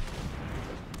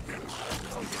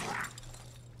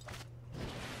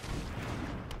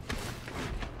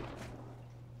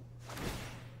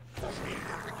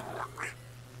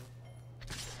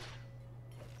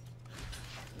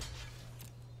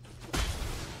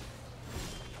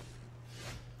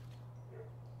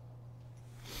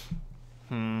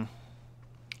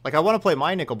 Like, I want to play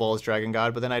my Nicol Bolas Dragon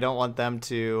God, but then I don't want them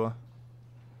to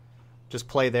just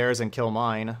play theirs and kill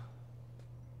mine.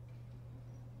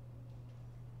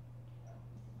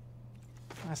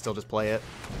 I still just play it.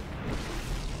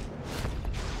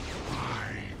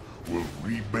 I will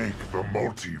remake the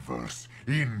multiverse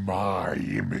in my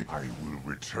image. I will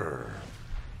return.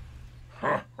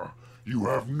 You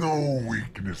have no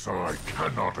weakness I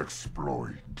cannot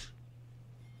exploit.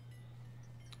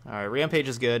 Alright, Rampage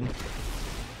is good.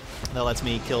 That lets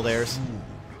me kill theirs.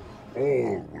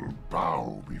 All will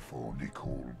bow before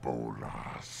Nicol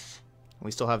Bolas.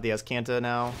 We still have the Azcanta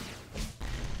now.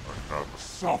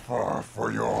 Suffer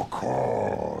for your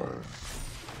cause.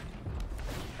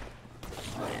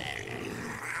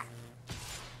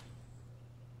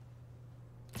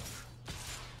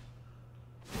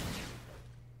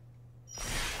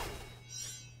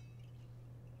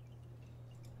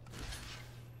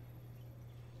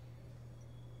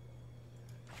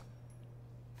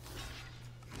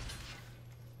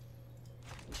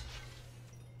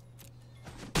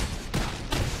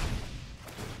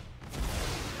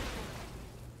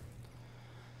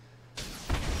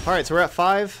 Alright, so we're at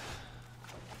 5.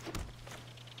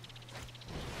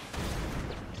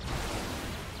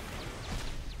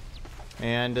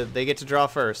 And they get to draw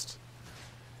first.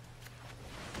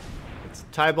 It's a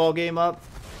tie ball game up.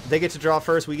 They get to draw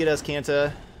first, we get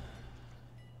Azcanta.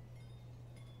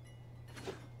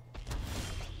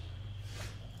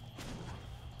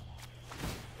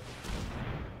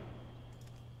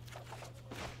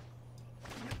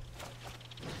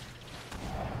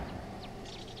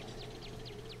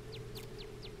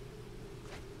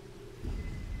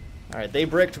 Alright, they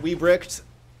bricked, we bricked.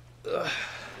 Ugh.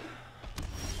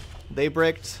 They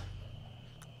bricked.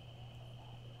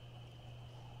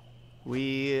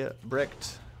 We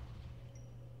bricked.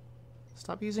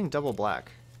 Stop using double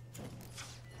black.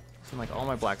 It's in like all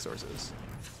my black sources.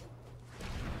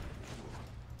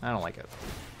 I don't like it.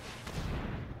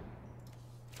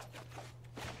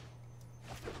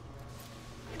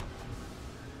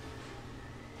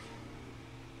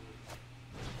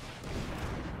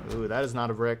 Ooh, that is not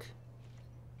a brick.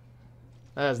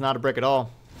 That is not a brick at all.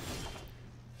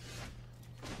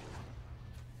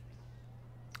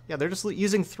 Yeah, they're just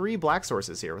using 3 black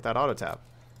sources here with that auto tap.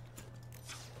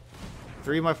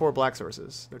 3 of my 4 black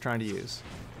sources they're trying to use.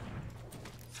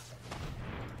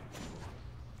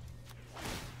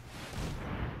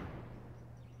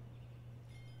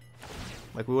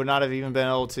 Like, we would not have even been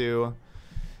able to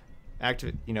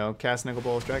activate, you know, cast Nicol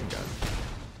Bolas Dragon God.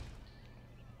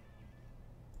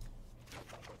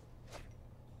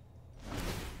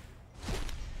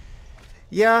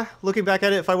 Yeah, looking back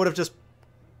at it, if I would have just...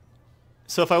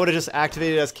 So if I would have just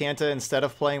activated Azcanta instead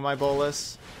of playing my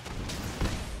Bolas...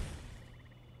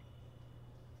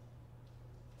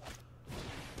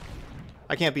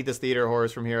 I can't beat this Theater of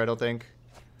Horrors from here, I don't think.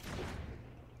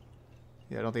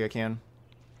 Yeah, I don't think I can.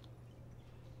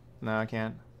 No, I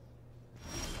can't.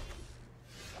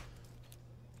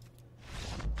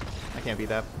 I can't beat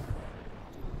that.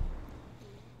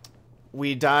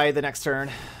 We die the next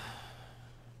turn.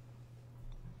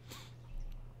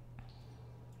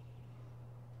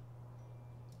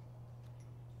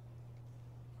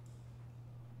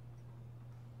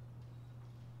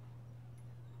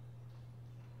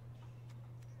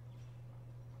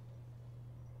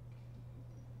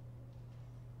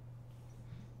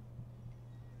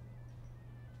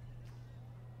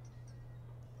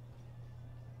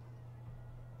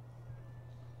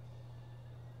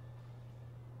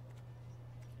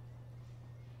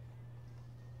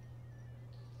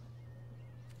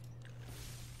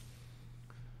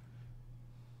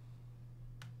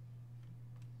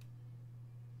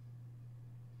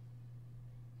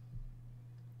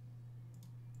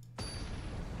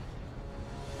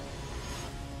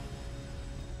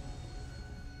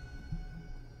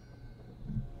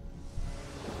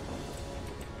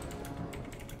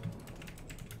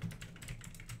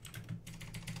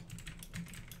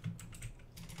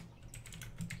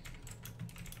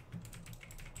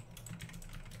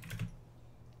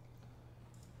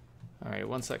 All right,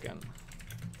 1 second.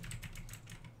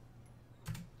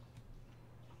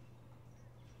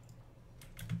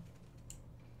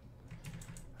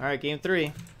 All right, game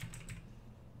 3.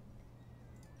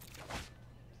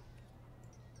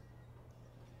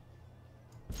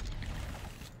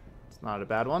 It's not a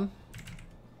bad one.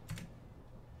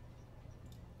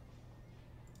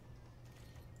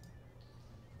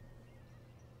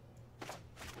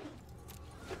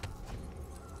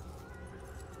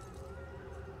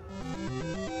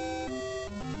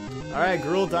 All right,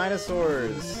 Gruul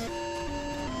Dinosaurs.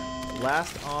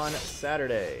 Last on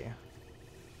Saturday.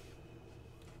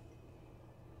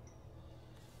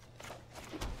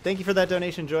 Thank you for that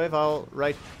donation, Joyve. I'll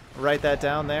write that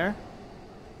down there.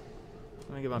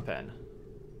 Let me get my pen.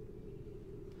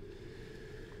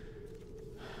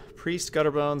 Priest,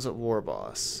 Gutterbones, War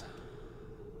Boss.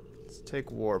 Let's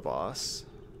take War Boss.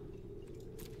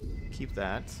 Keep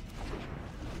that.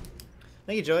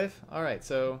 Thank you, Joyve. All right,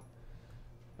 so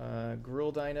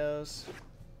Gruul Dinos.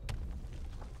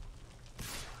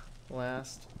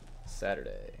 Last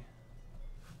Saturday.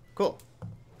 Cool.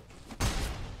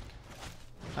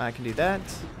 I can do that.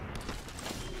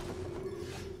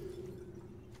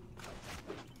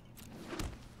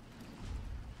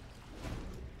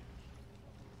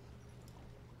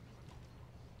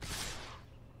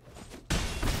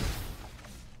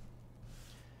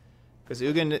 Because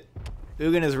Ugin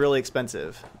is really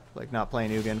expensive. Like, not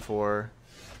playing Ugin for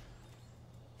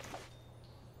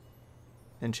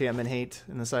enchantment hate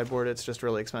in the sideboard, it's just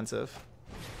really expensive.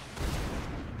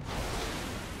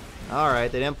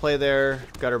 Alright, they didn't play their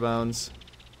Gutterbones.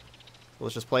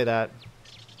 Let's just play that.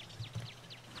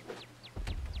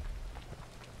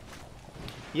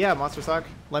 Yeah, Monster Sock,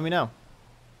 let me know.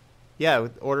 Yeah,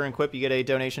 with Order and Quip, you get a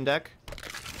donation deck.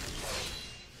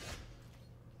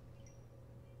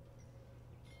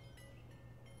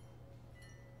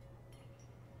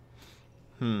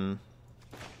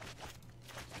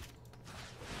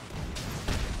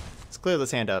 Let's clear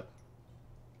this hand up.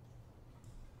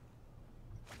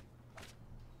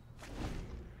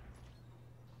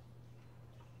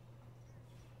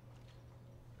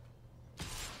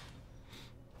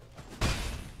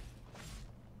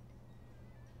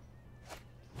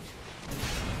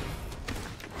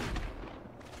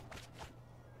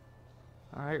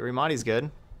 Alright, Rimati's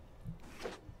good.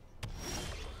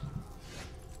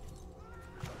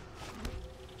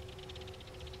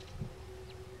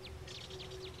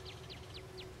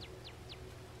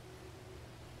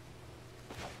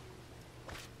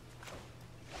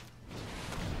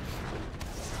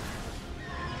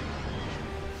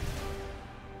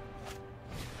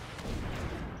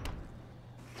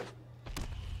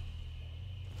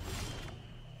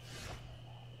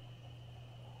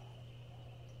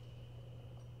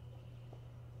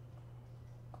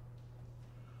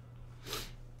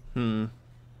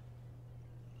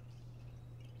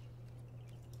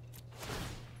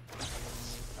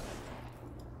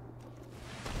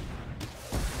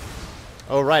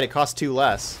 Oh, right, it costs 2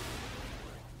 less.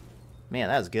 Man,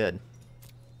 that was good.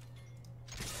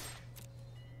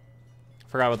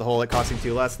 Forgot about the whole it costing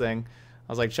 2 less thing.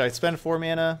 I was like, should I spend 4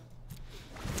 mana?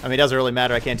 I mean, it doesn't really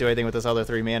matter. I can't do anything with this other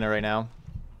 3 mana right now.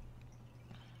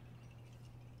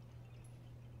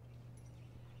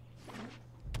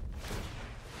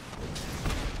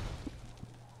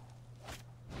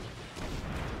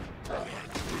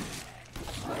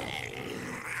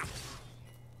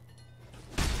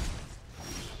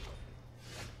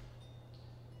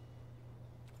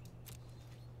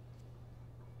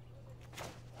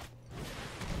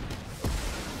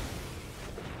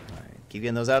 Keep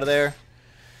getting those out of there.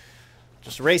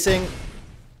 Just racing.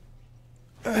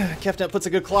 Kefnet puts a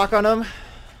good clock on him.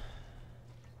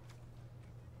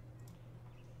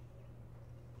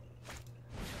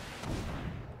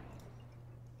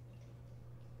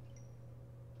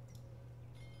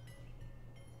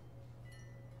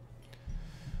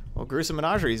 Well, Gruesome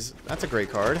Menageries, that's a great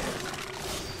card.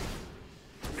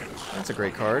 That's a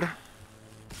great card.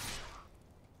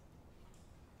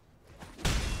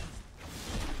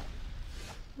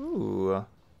 Ooh.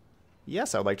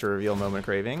 Yes, I'd like to reveal Moment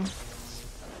Craving. So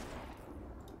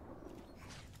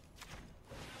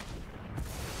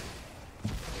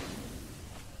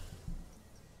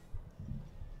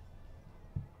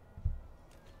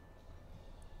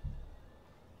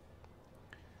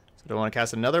do I want to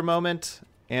cast another Moment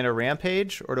and a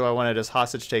Rampage, or do I want to just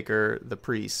Hostage Taker the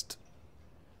Priest?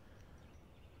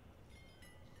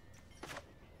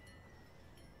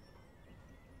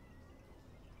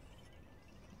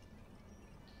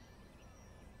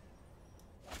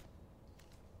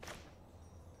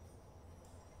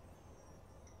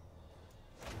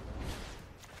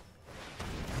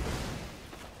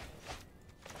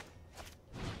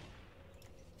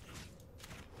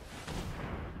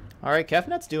 All right,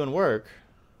 Kefnet's doing work.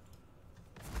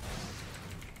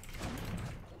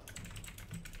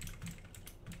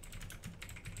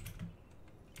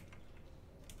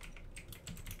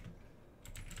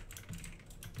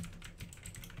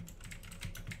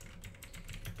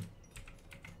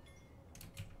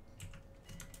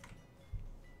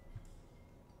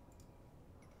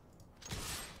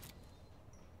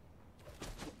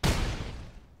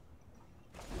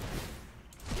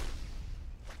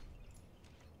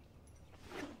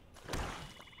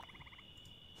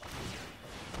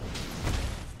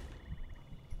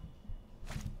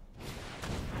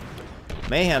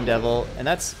 Mayhem Devil, and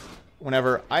that's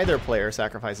whenever either player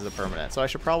sacrifices a permanent. So I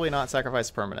should probably not sacrifice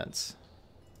permanents.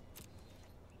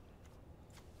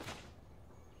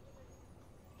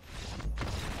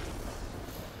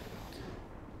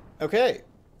 Okay.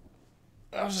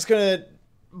 I was just gonna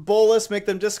Bolus, make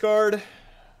them discard.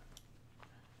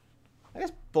 I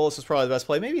guess Bolus was probably the best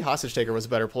play. Maybe Hostage Taker was a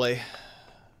better play.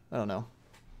 I don't know.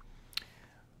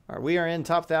 All right, we are in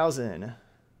top 1,000.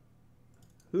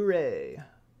 Hooray.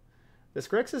 This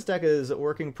Grixis deck is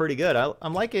working pretty good.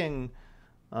 I'm liking...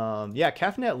 yeah,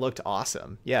 Kefnet looked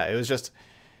awesome. Yeah, it was just...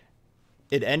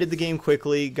 It ended the game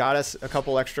quickly, got us a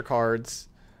couple extra cards.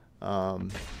 Yeah,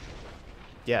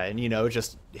 and, you know,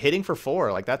 just hitting for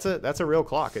 4. Like, that's a real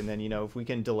clock. And then, you know, if we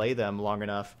can delay them long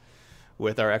enough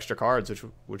with our extra cards,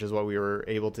 which is what we were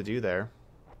able to do there.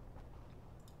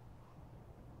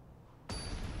 So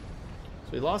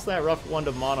we lost that rough one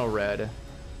to mono red,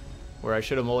 where I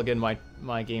should have mulliganed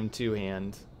my game 2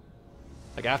 hand.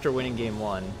 Like, after winning game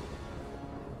 1.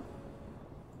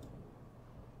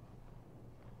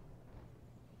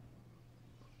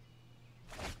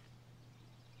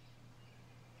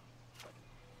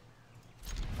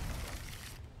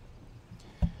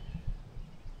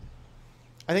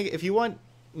 I think if you want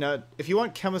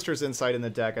Chemister's Insight in the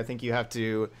deck, I think you have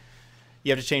to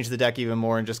change the deck even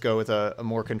more and just go with a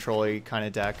more control-y kind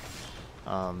of deck.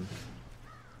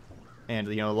 And,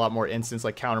 you know, a lot more instants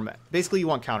like counter... Basically, you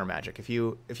want counter magic. If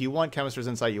you want Chemister's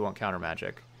Insight, you want counter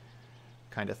magic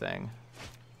kind of thing.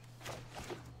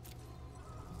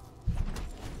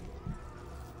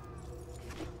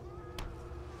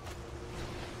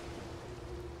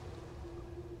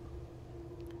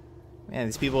 Man,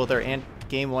 these people with their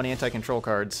game 1 anti-control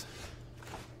cards.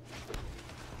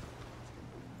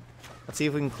 Let's see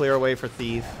if we can clear away for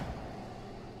Thief.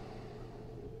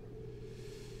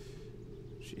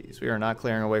 Jeez, we are not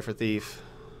clearing away for Thief.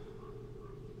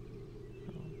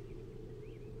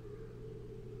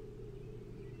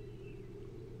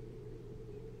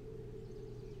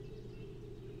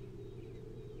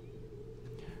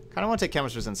 Kind of want to take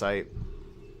Chemister's Insight.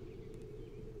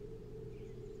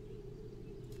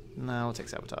 No, we'll take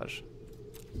Sabotage.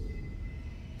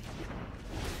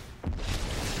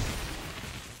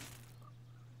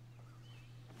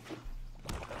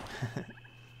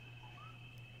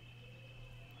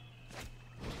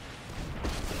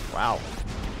 Wow.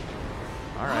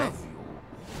 All right.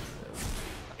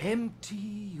 Empty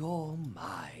your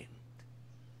mind.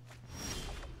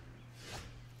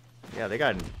 Yeah, they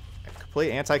got a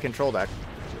complete anti-control deck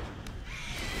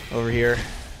over here.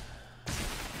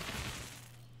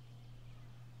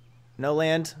 No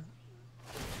land.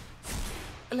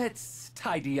 Let's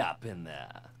tidy up in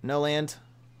there. No land.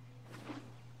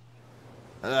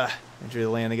 Injury the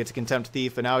land. They get to Contempt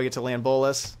Thief, but now we get to land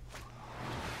Bolus.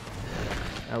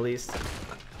 At least.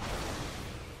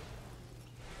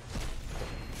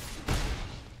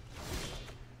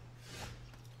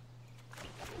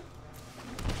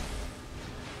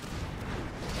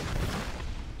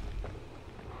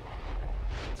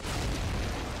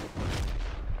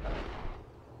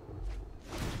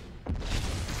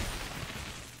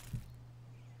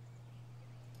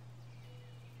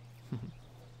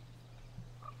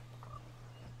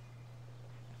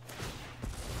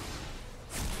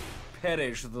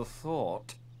 Perish the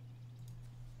thought.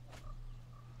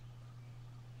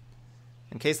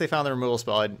 In case they found the removal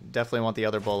spell, I definitely want the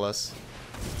other Bolus.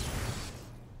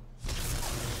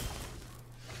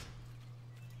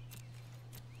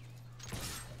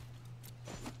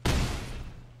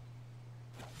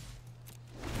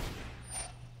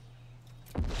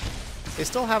 They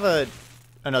still have a...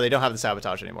 Oh, no, they don't have the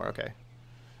Sabotage anymore. Okay.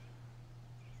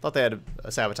 Thought they had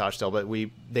a Sabotage still, but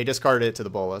they discarded it to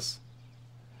the Bolus.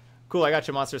 Cool, I got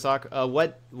you, Monster Sock.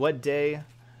 What day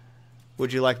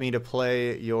would you like me to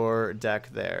play your deck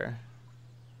there?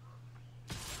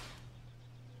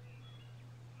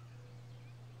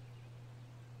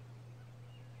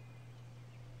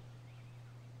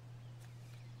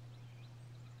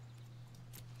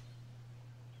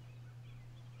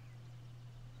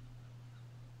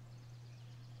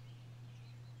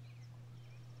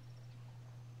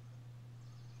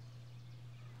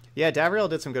 Yeah, Davriel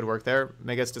did some good work there.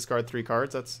 Make us discard 3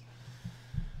 cards. That's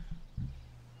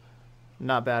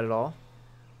not bad at all.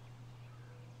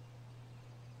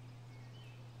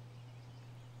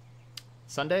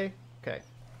 Sunday? Okay.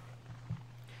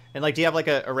 And like, do you have like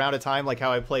a round of time? Like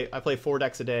how I play 4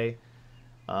 decks a day.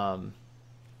 You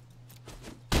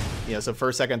know, so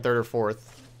first, second, third, or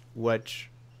fourth. Which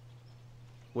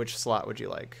slot would you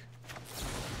like?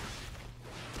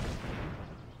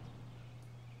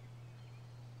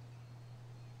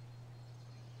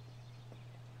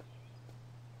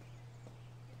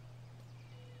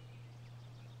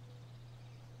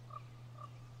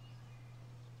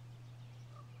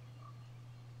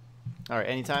 All right,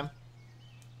 anytime.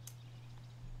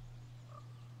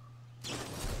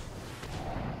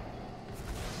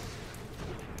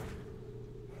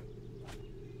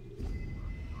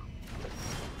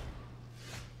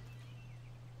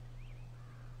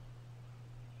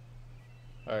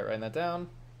 All right, writing that down.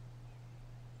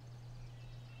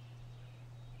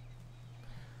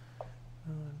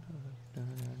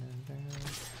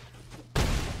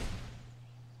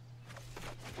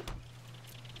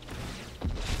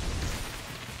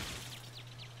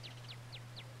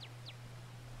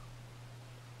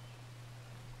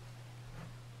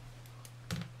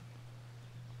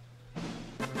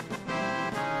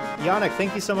 Yannick,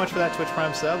 thank you so much for that Twitch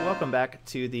Prime sub. Welcome back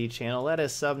to the channel. That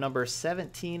is sub number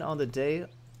 17 on the day.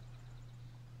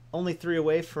 Only 3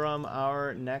 away from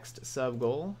our next sub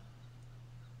goal.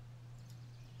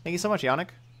 Thank you so much, Yannick.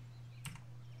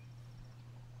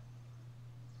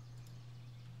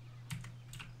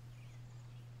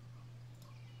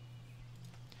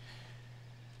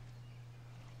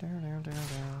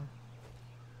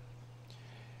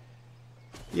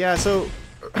 Yeah, so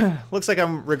looks like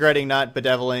I'm regretting not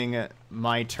bedeviling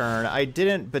my turn. I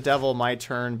didn't bedevil my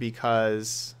turn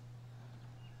because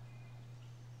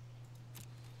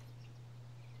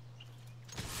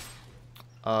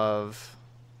of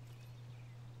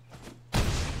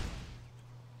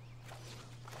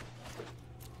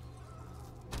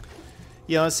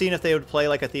seeing if they would play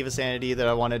like a Thief of Sanity that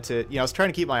I wanted to, I was trying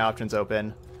to keep my options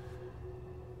open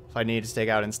if I needed to take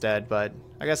out instead, but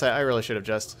I guess I really should have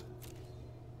just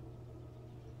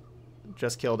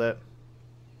killed it.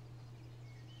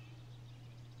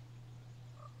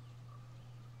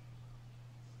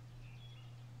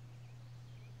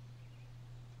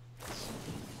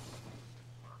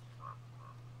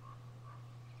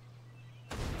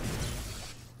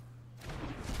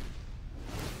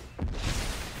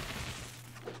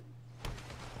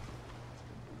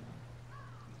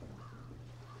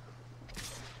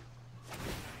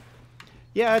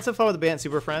 Yeah, it's a fun with the Bant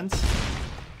Super Friends.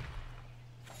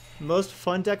 Most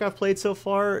fun deck I've played so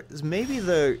far is maybe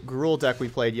the Gruul deck we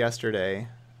played yesterday.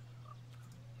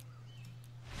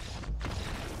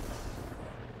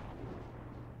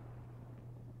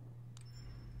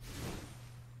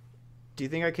 Do you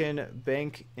think I can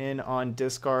bank in on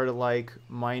discard like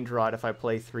Mind Rot if I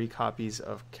play 3 copies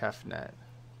of Kefnet?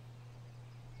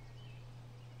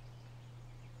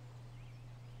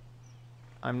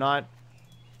 I'm not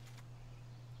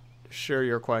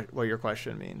sure what your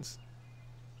question means.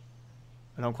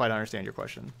 I don't quite understand your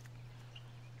question.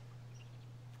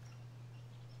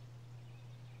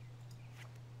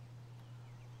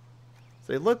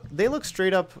 So they look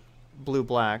straight up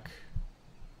blue-black.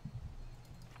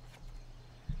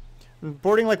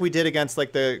 Boarding like we did against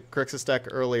like the Grixis deck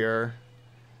earlier,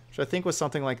 which I think was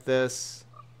something like this.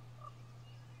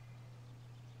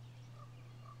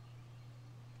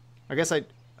 I guess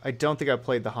I don't think I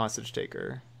played the Hostage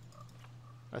Taker.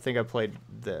 I think I played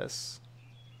this.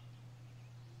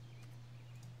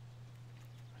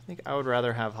 I think I would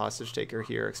rather have Hostage Taker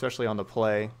here, especially on the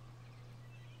play.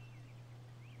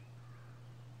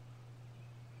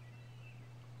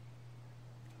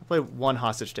 I played 1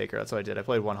 Hostage Taker. That's what I did. I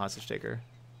played 1 Hostage Taker.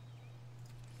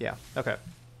 Yeah, okay.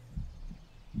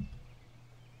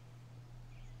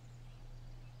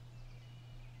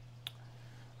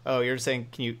 Oh, you're saying,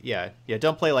 can you... Yeah,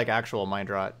 don't play like actual Mind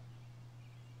Rot.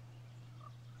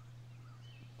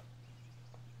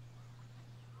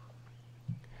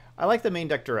 I like the main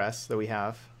deck Duress that we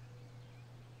have.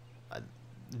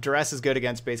 Duress is good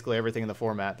against basically everything in the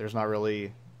format. There's not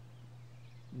really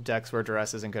decks where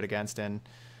Duress isn't good against, and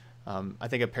I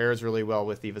think it pairs really well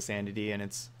with Thief of Sanity, and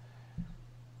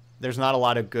there's not a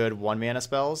lot of good 1-mana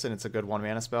spells, and it's a good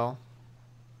 1-mana spell.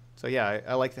 So yeah,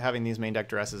 I like having these main deck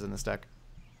Duresses in this deck.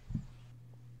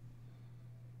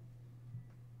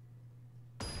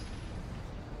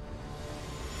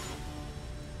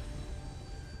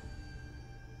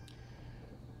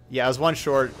 Yeah, I was 1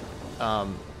 short.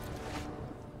 Our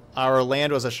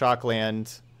land was a shock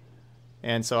land,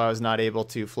 and so I was not able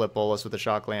to flip Bolas with the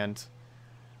shock land.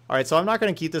 All right, so I'm not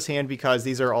going to keep this hand because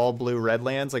these are all blue-red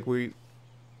lands. Like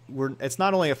it's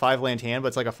not only a 5-land hand, but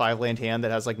it's like a 5-land hand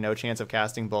that has like no chance of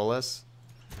casting Bolas.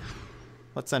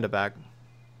 Let's send it back.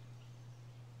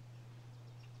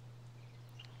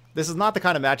 This is not the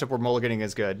kind of matchup where mulliganing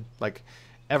is good. Like,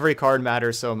 every card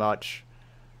matters so much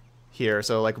here.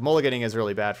 So, like, mulliganing is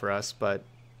really bad for us, but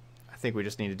I think we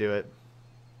just need to do it.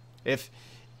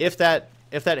 If that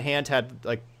hand had,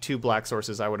 like, 2 black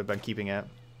sources, I would have been keeping it.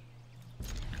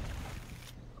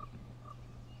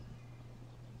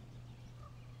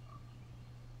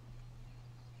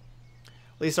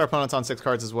 At least our opponent's on 6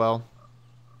 cards as well.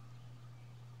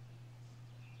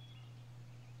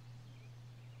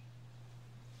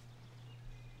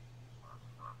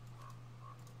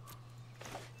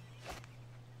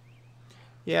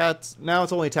 Yeah, now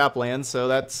it's only tap lands, so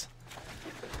that's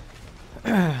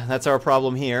that's our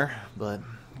problem here. But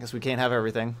I guess we can't have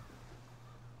everything.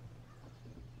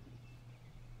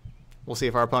 We'll see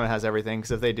if our opponent has everything,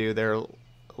 because if they do, they're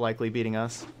likely beating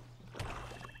us.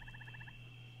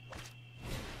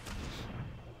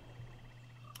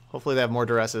 Hopefully they have more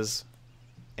duresses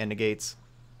and negates.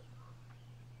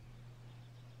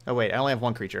 Oh wait, I only have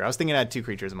 1 creature. I was thinking I had 2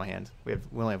 creatures in my hand. We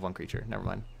only have 1 creature. Never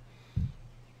mind.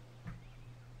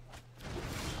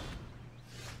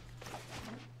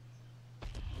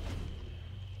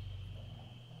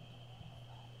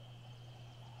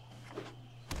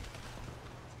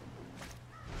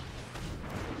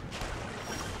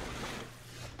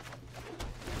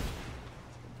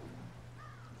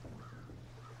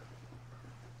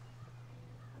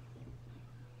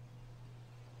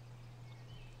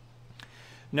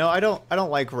 No, I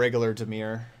don't like regular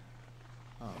Dimir.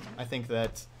 I think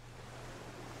that...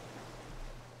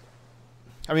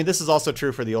 I mean, this is also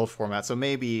true for the old format, so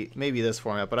maybe this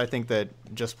format, but I think that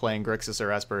just playing Grixis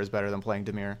or Esper is better than playing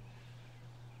Dimir.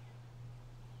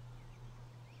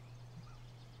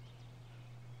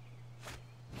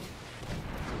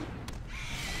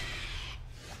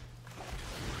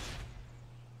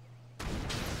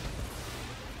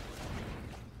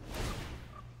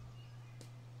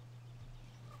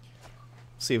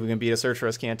 See if we can beat a Search for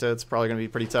Escanta. It's probably going to be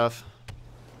pretty tough.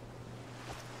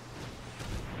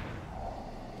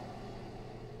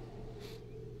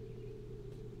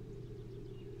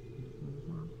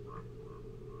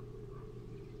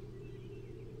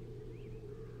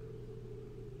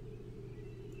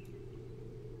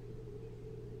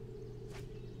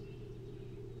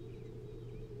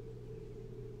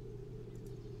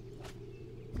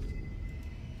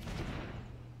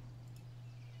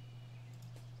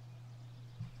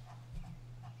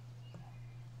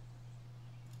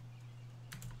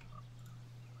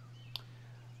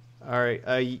 All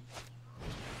right,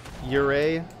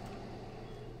 Ure.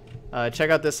 Check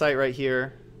out this site right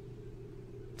here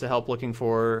to help looking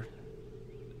for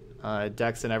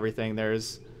decks and everything.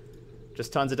 There's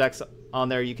just tons of decks on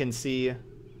there. You can see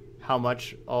how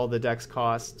much all the decks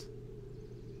cost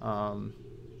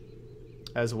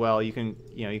as well. You can,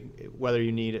 whether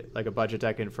you need like a budget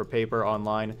deck for paper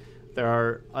online. There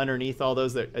are underneath all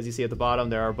those, that, as you see at the bottom,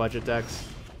 there are budget decks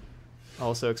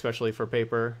also, especially for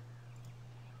paper.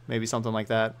 Maybe something like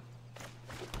that.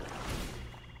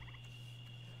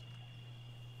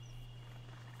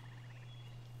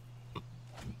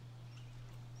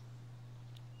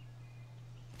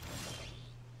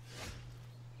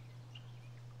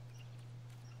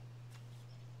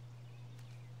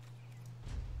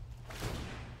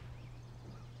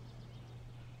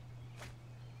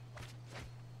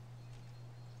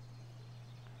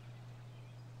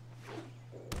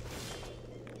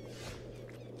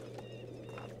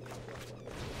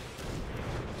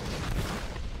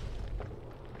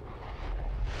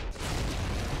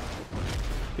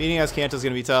 Beating Escanta is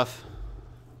going to be tough.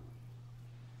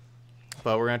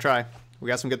 But we're going to try. We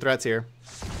got some good threats here.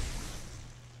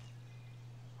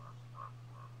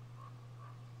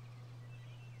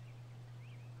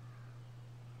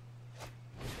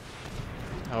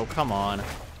 Oh, come on.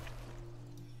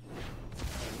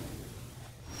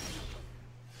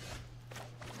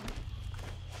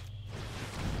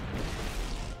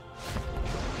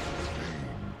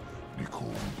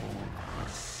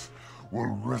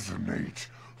 Will resonate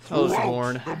Oh, this is throughout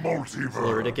Born. the multiverse. It's a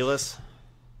little ridiculous.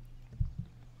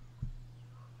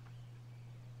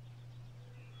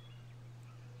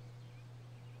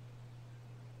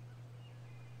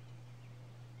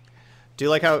 Do you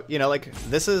like how, like,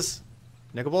 this is...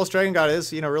 Nicol Bolas Dragon God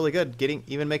is, really good.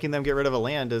 Even making them get rid of a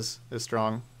land is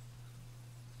strong.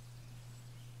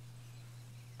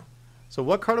 So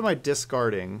what card am I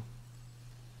discarding?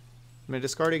 Am I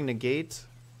discarding Negate,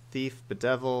 Thief,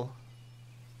 Bedevil?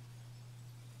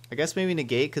 I guess maybe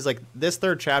negate, because like this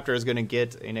third chapter is going to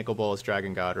get a Nicol Bolas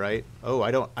Dragon God, right? Oh, I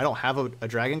don't have a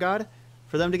Dragon God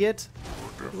for them to get?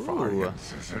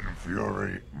 Defiances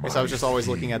infuriate my Guess I was just always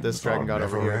looking at this schemes Dragon are God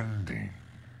over here. never-ending.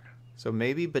 So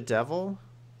maybe Bedevil?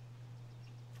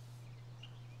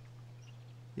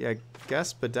 Yeah, I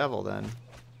guess Bedevil then.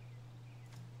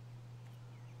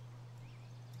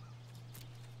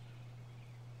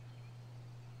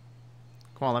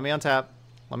 Come on, let me untap.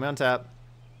 Let me untap.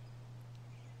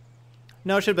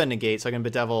 No, it should have been negate, so I can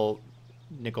Bedevil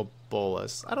Nicol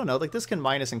Bolas. I don't know, like this can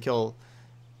minus and kill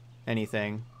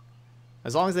anything.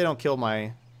 As long as they don't kill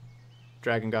my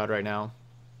Dragon God right now.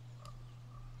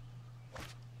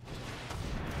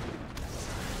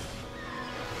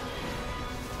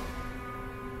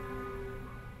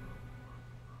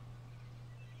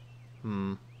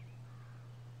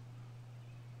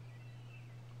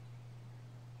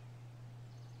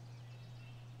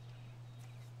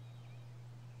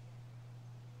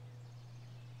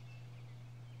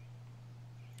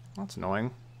 That's annoying.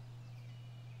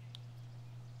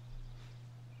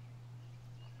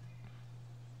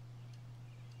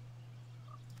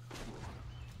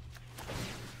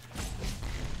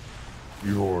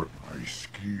 My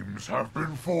schemes have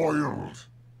been foiled.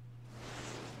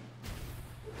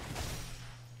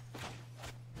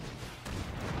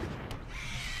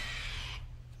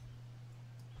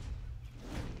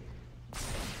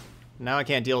 Now I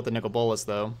can't deal with the Nicol Bolas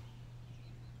though.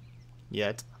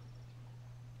 Yet.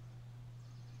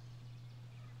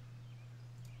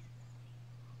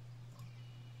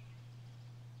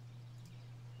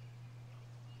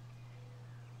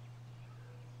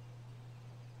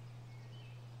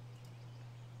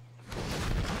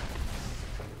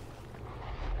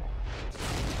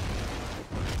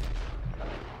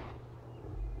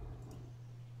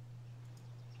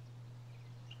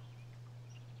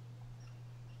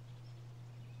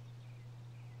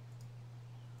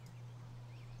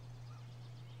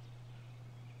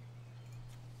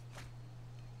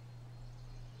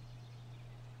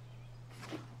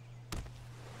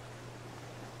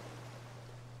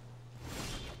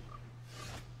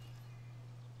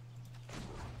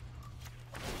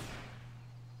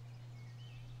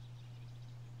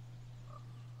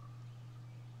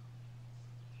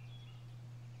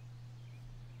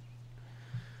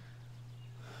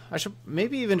 I should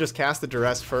maybe even just cast the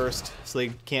Duress first, so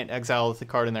they can't exile the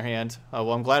card in their hand.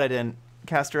 Well, I'm glad I didn't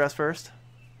cast Duress first.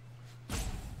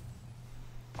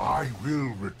 I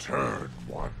will return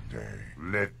one day.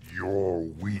 Let your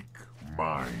weak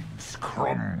minds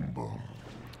crumble.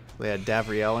 They had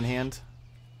Davriel in hand.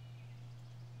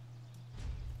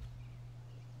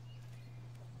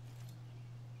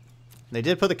 They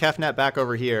did put the Kefnet back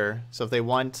over here, so if they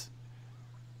want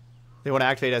to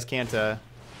activate Azcanta,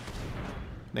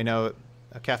 they know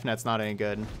a Kefnet's not any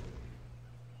good.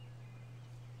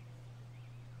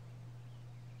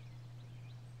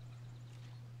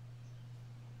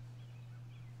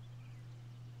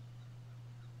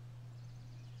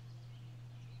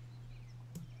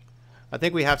 I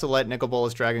think we have to let Nicol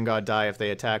Bolas Dragon God die if they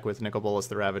attack with Nicol Bolas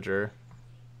the Ravager.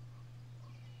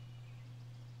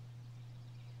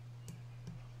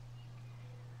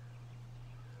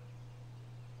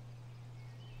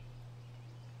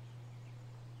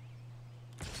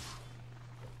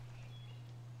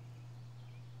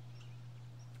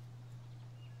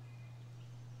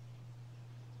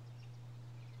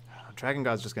 Dragon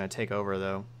God's just going to take over,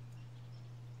 though.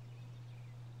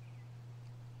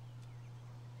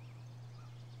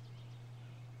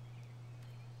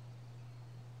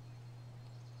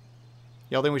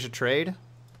 Y'all think we should trade?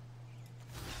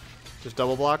 Just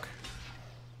double block?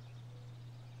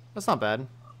 That's not bad.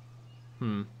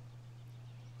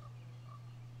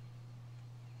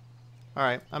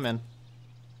 Alright, I'm in.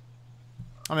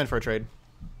 I'm in for a trade.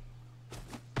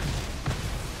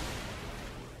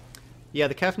 Yeah,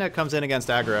 the Kefnet comes in against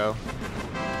aggro.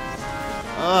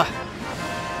 Ugh.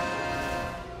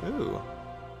 Ooh. Well,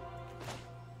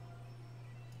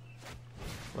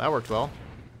 that worked well.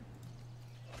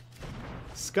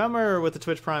 Scummer with the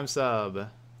Twitch Prime sub.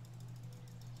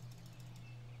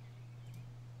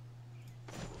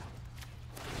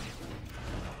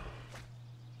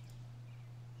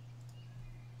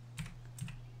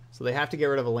 So they have to get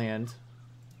rid of a land.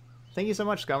 Thank you so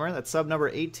much, Scummer. That's sub number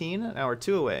 18. Now we're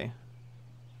 2 away.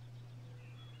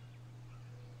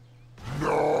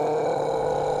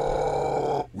 No!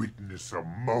 Witness a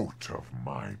mote of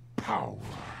my power.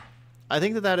 I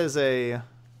think that is a...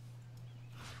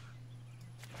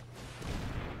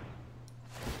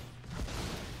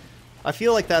 I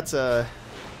feel like that's a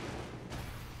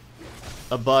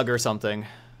bug or something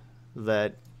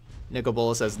that Nicol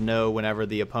Bolas says no whenever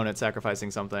the opponent's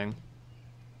sacrificing something.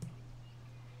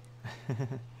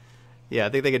 Yeah, I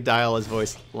think they could dial his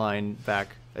voice line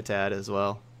back a tad as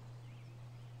well.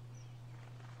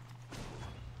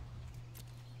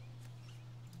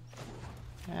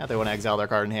 Yeah, if they want to exile their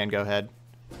card in hand, go ahead.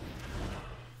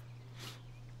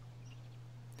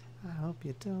 I hope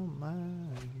you don't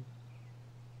mind.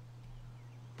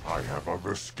 I have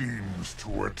other schemes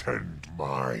to attend.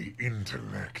 My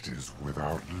intellect is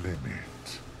without limit.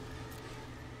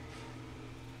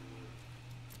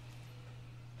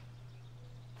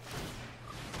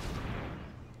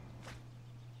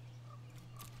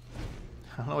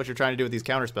 I don't know what you're trying to do with these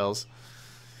counter spells.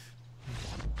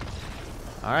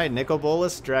 Alright, Nicol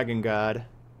Bolas, Dragon God.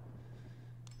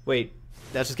 Wait,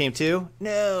 that's just game 2?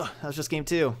 No, that was just game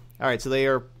 2. Alright, so they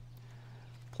are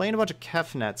playing a bunch of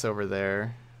Kefnets over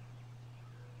there.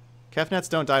 Kefnets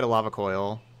don't die to Lava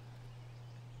Coil.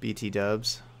 BT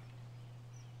dubs.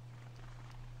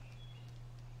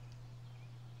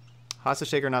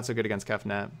 Hostage Taker not so good against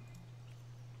Kefnet.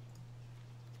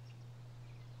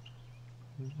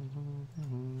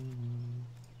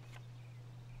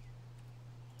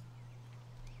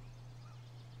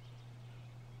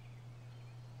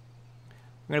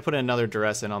 I'm going to put another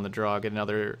Duress in on the draw, get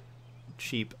another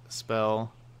cheap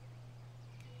spell.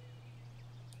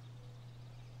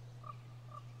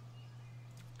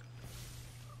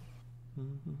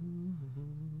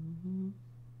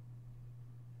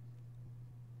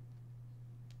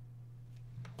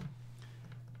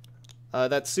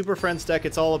 That Super Friends deck,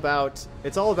 it's all about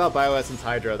Bioessence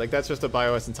Hydra. Like, that's just a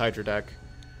Bioessence Hydra deck.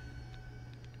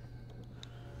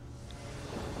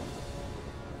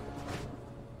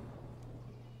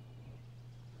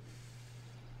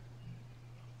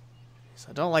 So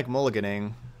I don't like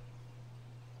mulliganing.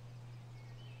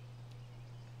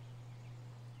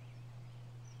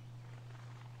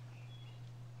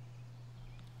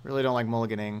 Really don't like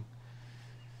mulliganing.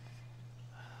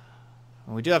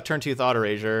 We do have turn 2 Thought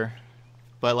Erasure.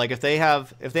 But like if they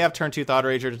have turn 2 Thought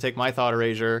Erasure to take my Thought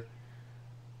Erasure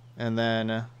and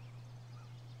then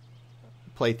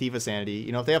play Thief of Sanity.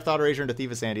 You know, if they have Thought Erasure into Thief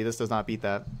of Sanity, this does not beat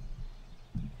that.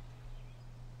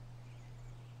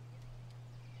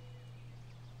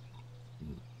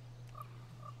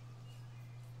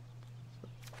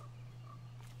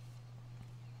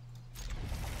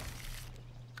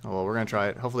 Oh well, we're gonna try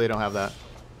it. Hopefully they don't have that.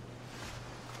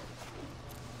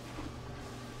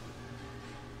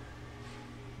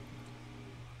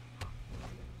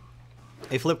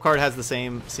 A flip card has the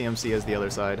same CMC as the other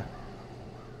side.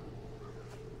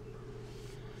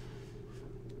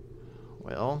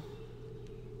 Well.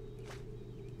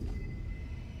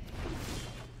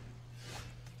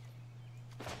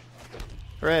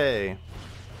 Hooray!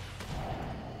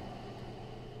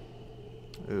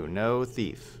 Ooh, no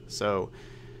Thief. So,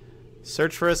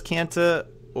 Search for Azcanta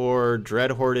or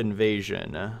Dreadhorde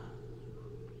Invasion.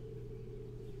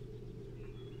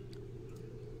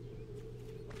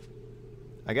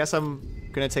 I guess I'm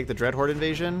gonna take the Dreadhorde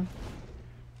Invasion.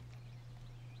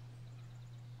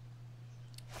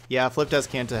 Yeah, Flipped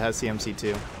Azcanta has CMC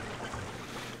too.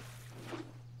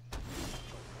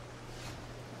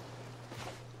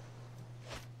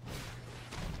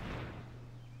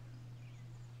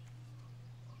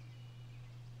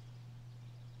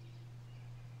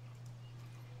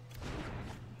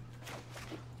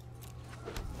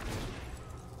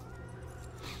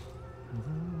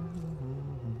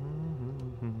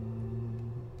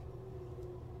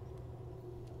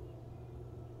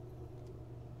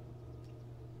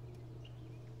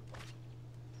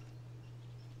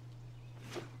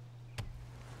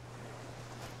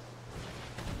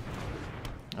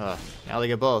 Now they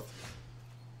get both.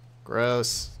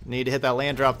 Gross. Need to hit that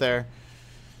land drop there.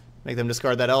 Make them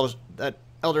discard that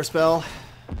Elder spell.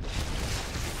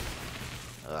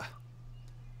 Ugh.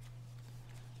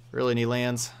 Really need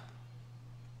lands.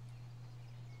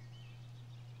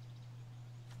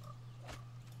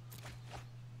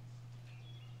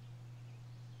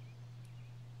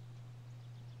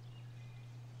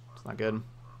 It's not good.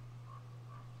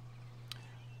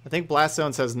 I think Blast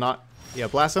Zone says not... Yeah,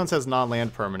 Blast Zone says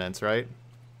non-land permanents, right?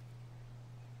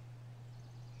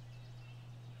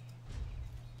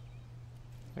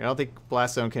 I don't think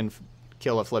Blast Zone can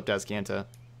kill a Flipped Azcanta.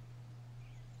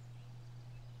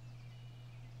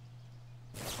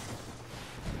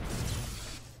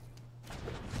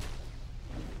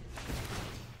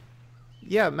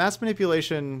 Yeah, Mass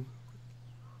Manipulation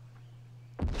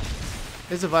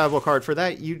is a viable card. For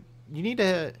that, you need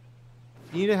to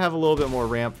have a little bit more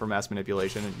ramp for Mass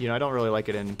Manipulation. You know, I don't really like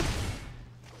it in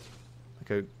like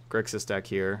a Grixis deck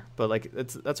here, but like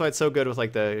that's why it's so good with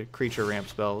like the creature ramp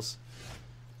spells.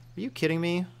 Are you kidding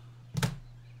me?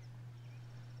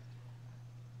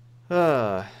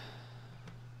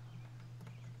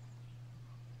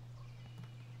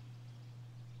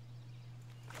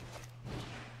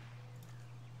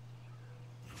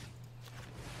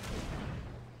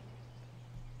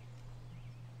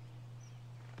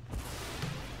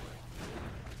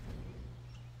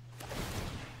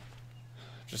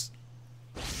 Just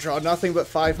draw nothing but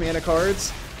 5 mana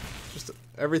cards. Just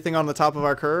everything on the top of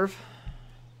our curve.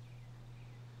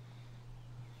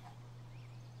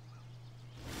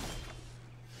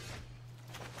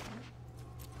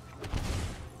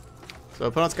 So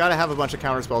opponent's got to have a bunch of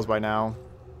counter spells by now.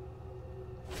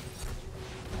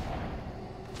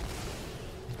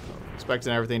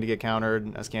 Expecting everything to get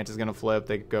countered. Ascanta's going to flip.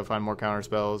 They go find more counter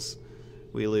spells.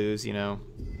 We lose, you know.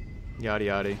 Yada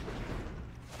yada.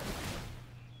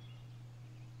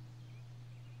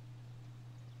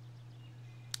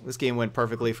 This game went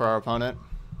perfectly for our opponent.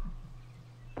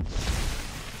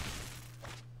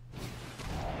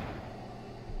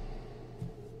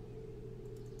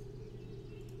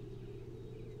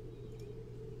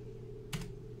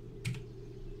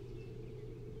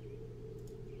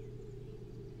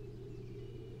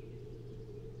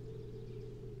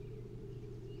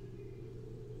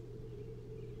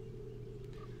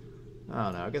 I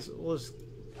don't know. I guess let's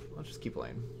just keep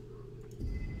playing.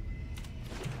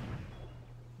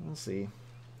 We'll see.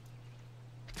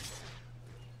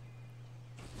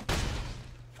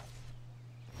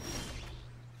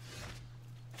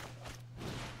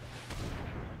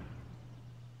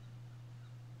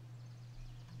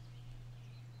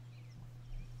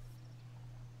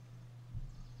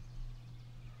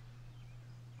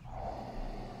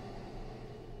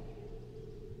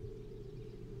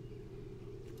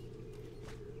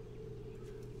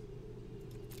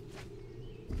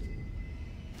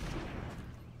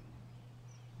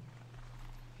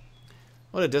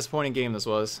 What a disappointing game this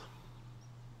was.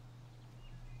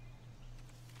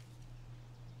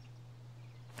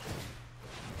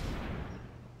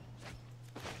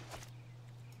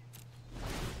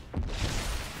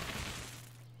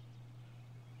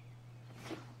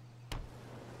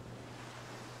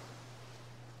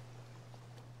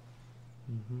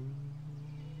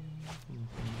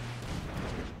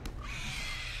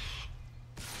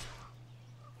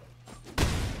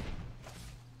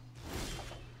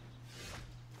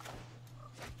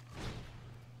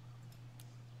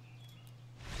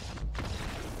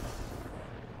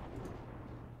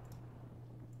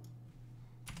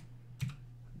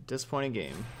 Disappointing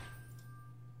game.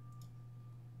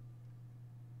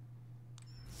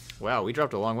 Wow, we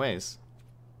dropped a long ways.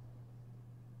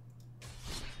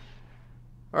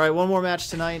 All right, one more match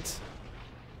tonight.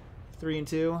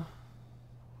 3-2.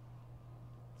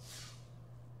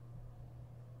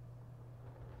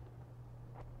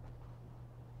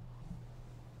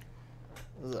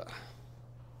 Ugh.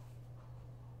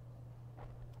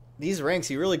 These ranks,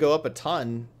 you really go up a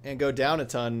ton and go down a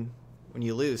ton when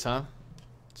you lose, huh?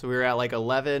 So we were at like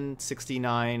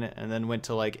 1169 and then went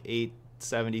to like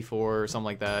 874 or something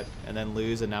like that and then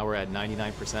lose, and now we're at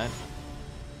 99%.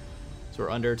 So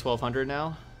we're under 1200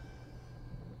 now.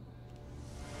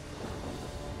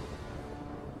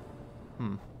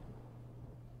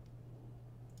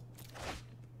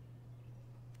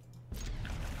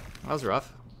 That was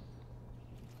rough.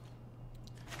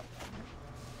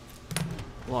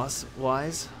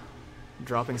 Loss-wise,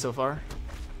 dropping so far.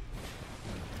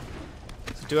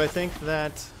 Do I think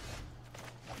that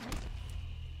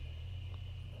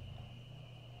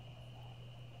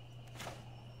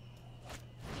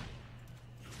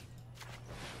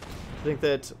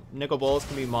Nicol Bolas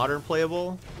can be modern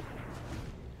playable?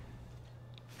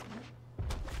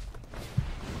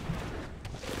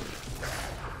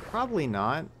 Probably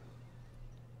not.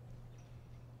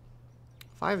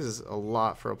 5 is a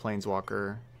lot for a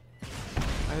Planeswalker.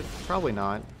 Probably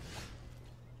not.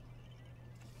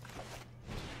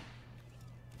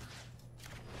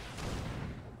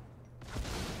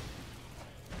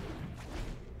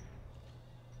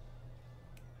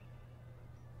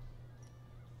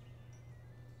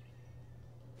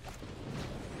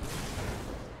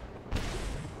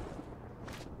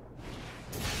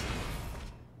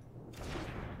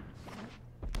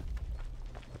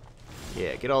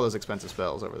 Yeah, get all those expensive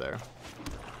spells over there.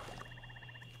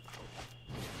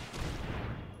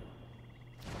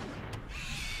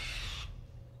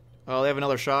 Oh, they have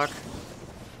another shock.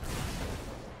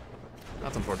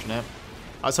 That's unfortunate.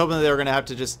 I was hoping that they were gonna have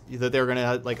to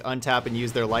like untap and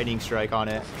use their lightning strike on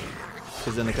it,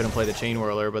 because then they couldn't play the chain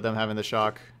whirler. But them having the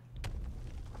shock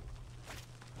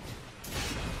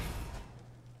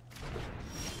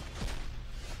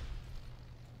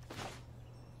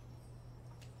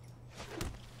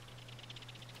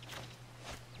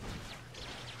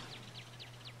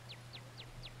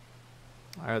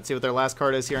Alright, let's see what their last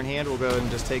card is here in hand. We'll go ahead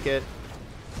and just take it.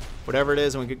 Whatever it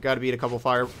is, and we got to beat a couple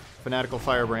fanatical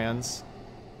firebrands.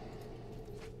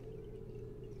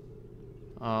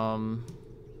 Nah,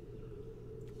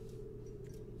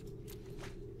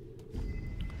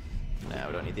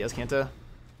 we don't need the Escanta.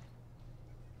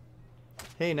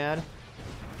 Hey, Nad.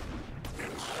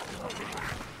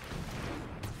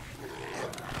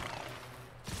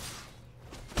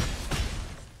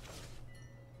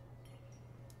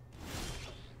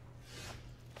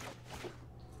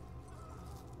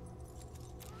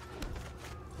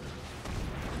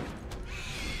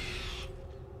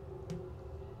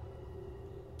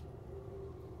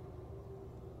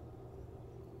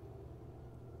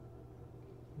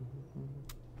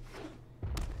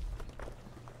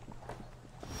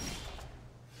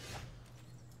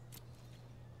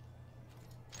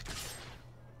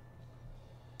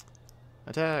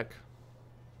 Attack.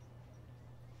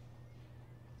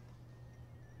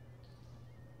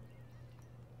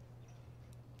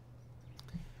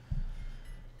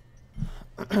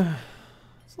 It's a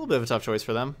little bit of a tough choice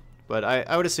for them, but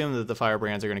I would assume that the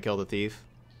firebrands are going to kill the thief.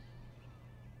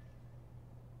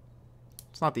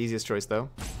 It's not the easiest choice, though.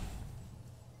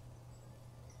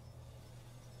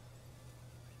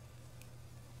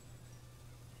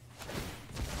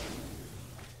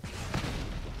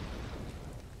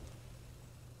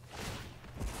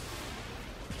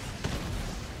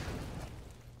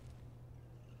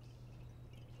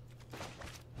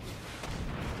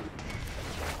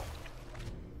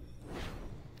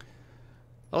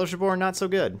 Elder Reborn, not so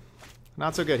good.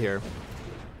 Not so good here.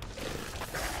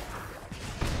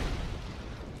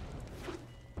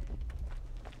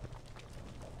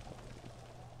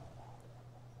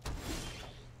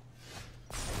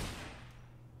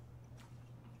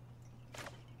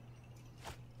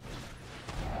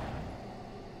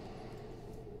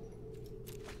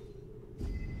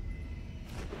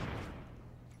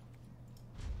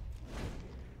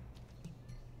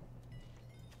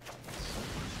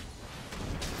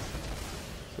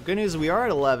 Good news, we are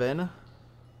at 11.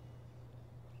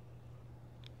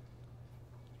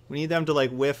 We need them to like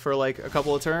whiff for like a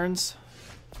couple of turns.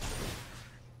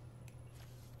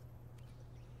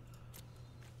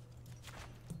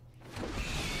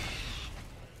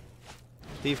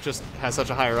 Thief just has such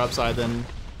a higher upside than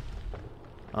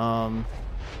other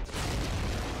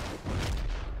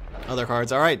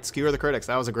cards. Alright, Skewer the Critics.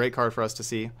 That was a great card for us to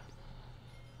see.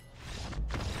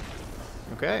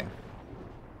 Okay.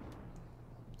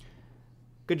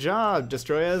 Good job,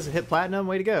 Destroyers. Hit platinum.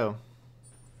 Way to go.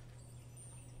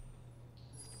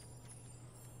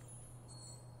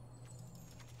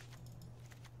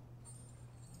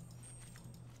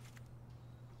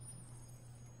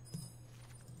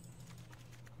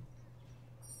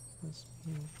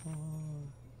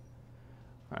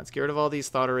 Alright, let's get rid of all these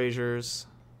Thought Erasures.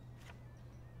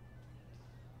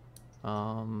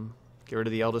 Get rid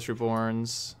of the Eldest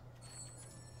Reborns.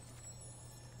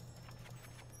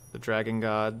 The Dragon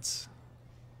Gods.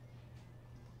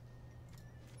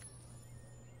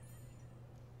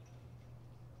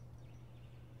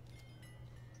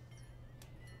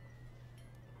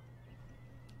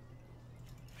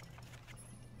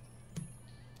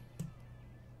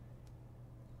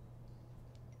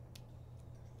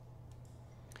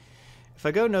 If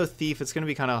I go no Thief, it's going to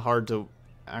be kind of hard to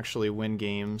actually win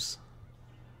games.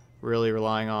 Really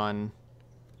relying on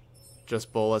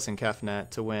just Bolas and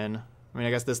Kefnet to win. I mean, I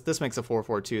guess this makes a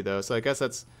 4/4 too, though. So I guess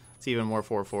it's even more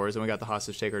 4/4s, and we got the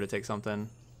Hostage Taker to take something.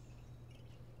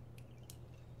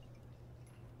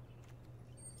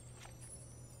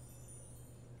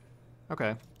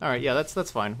 Okay. All right. Yeah,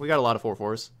 that's fine. We got a lot of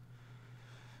 4/4s.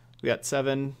 We got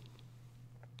seven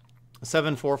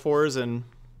 4/4s and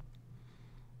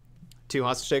 2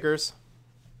 Hostage Takers.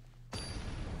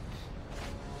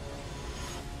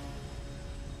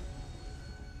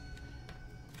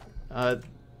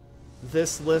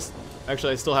 This list,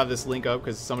 actually I still have this link up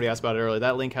because somebody asked about it earlier.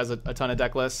 That link has a ton of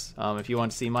deck lists. If you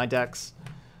want to see my decks,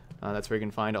 that's where you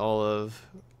can find all of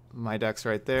my decks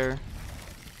right there.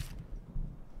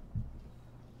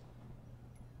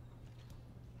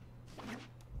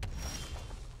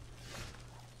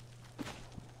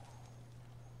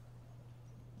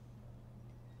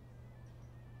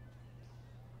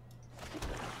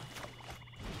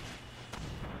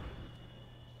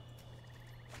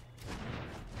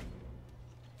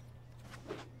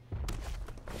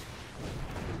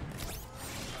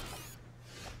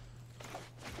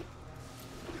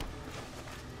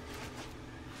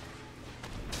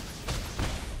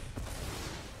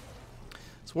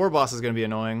 This War Boss is going to be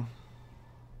annoying.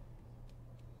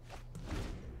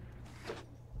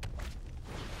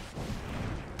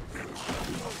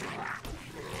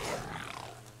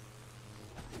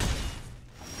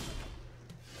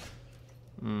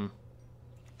 Yeah,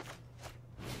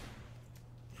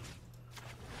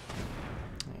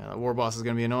 that war boss is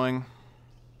going to be annoying.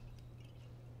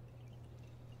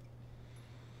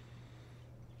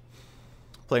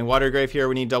 Playing Watergrave here.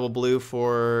 We need double blue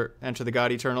for Enter the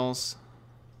God Eternals.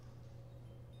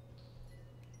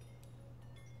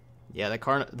 Yeah,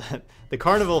 the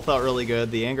Carnival felt really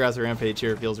good. The Angrass Rampage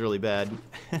here feels really bad.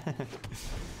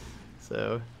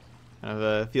 So, kind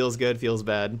of feels good, feels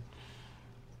bad.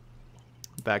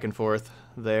 Back and forth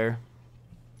there.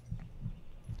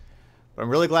 But I'm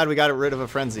really glad we got rid of a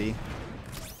Frenzy.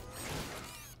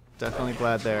 Definitely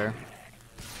glad there.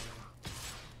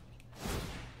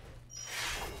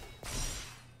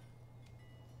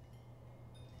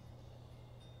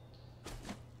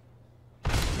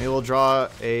 Maybe we'll draw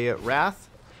a Wrath.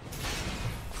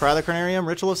 Cry the Carnarium,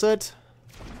 Ritual of Soot.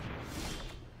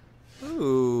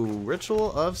 Ooh,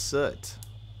 Ritual of Soot.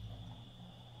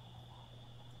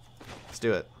 Let's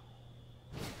do it.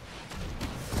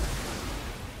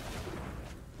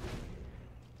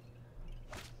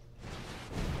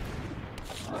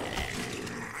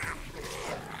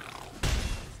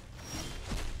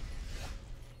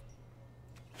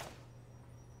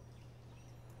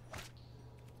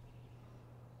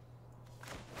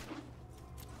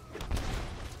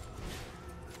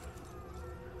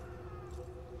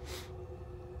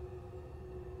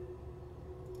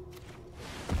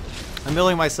 I'm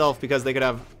milling myself because they could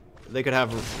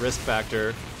have risk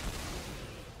factor.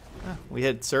 We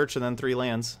hit search and then 3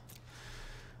 lands.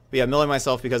 But yeah, milling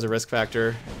myself because of risk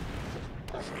factor.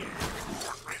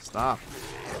 Stop.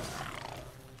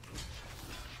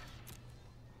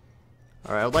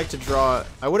 Alright, I would like to draw...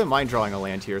 I wouldn't mind drawing a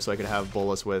land here so I could have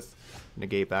Bolus with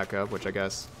negate backup, which I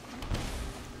guess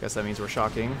that means we're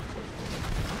shocking.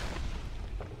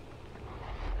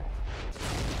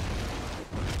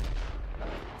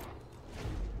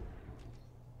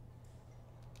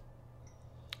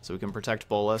 So we can protect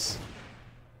Bolus.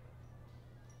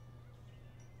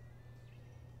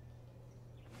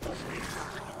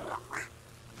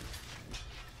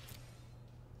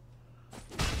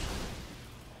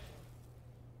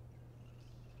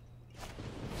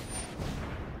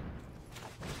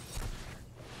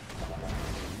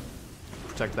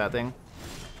 Protect that thing.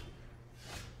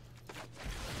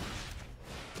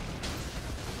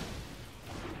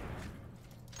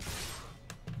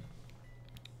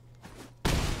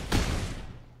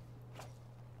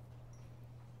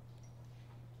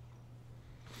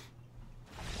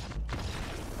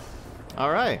 All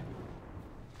right.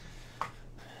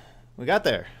 We got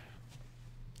there.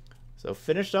 So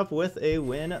finished up with a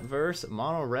win versus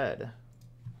Mono Red.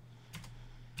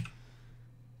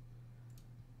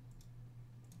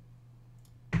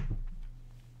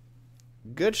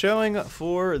 Good showing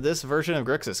for this version of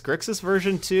Grixis. Grixis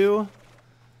version 2,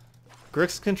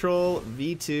 Grixis Control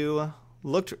V2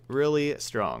 looked really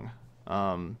strong.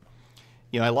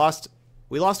 You know,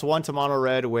 we lost one to Mono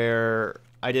Red where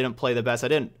I didn't play the best. I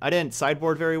didn't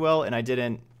sideboard very well, and I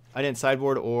didn't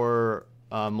sideboard or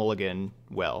mulligan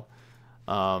well.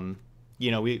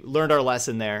 You know, we learned our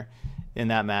lesson there in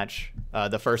that match.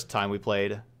 The first time we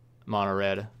played Mono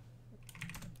Red.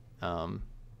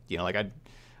 You know, like I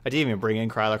didn't even bring in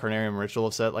Kryla Carnarium Ritual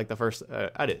of Set like the first.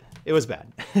 I did. It was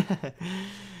bad.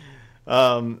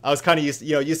 I was kind of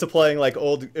used to playing like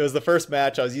old. It was the first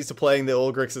match. I was used to playing the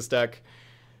old Grixis deck.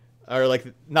 Or like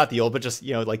not the old, but just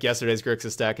like yesterday's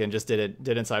Grixis deck, and just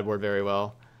didn't sideboard very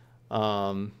well,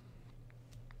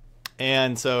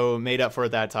 and so made up for it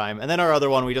that time. And then our other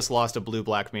one, we just lost a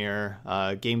blue-black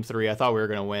mirror. Game 3, I thought we were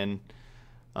gonna win,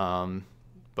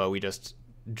 but we just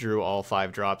drew all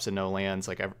 5 drops and no lands.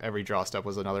 Like every draw step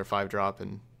was another 5 drop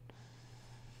and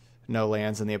no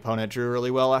lands, and the opponent drew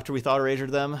really well after we thought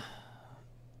erasured them,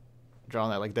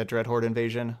 drawing that like that Dreadhorde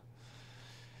invasion.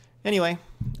 Anyway,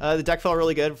 the deck felt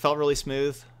really good, felt really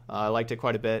smooth. I liked it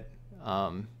quite a bit.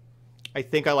 I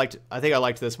think I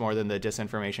liked this more than the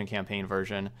Disinformation campaign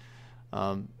version.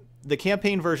 The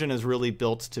campaign version is really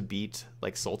built to beat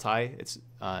like Sultai. It's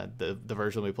the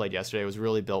version we played yesterday was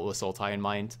really built with Sultai in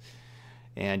mind,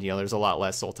 and there's a lot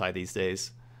less Sultai these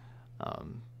days.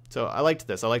 So I liked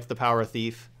this. I liked the Power of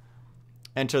Thief.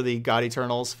 Enter the God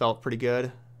Eternals felt pretty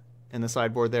good in the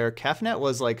sideboard there. Kefnet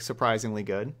was like surprisingly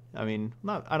good. I mean,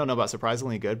 I don't know about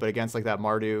surprisingly good, but against like that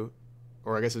Mardu,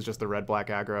 or I guess it's just the red-black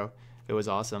aggro, it was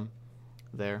awesome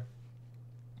there.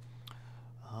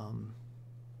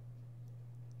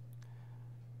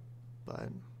 But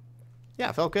yeah,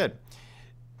 it felt good.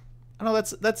 I don't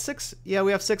know, that's 6. Yeah,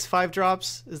 we have 6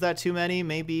 5-drops. Is that too many?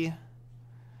 Maybe.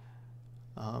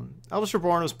 Elvis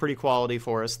Reborn was pretty quality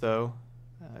for us though.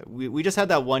 We just had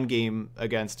that one game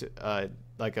against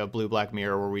like a blue-black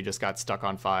mirror where we just got stuck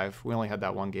on 5. We only had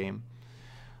that one game.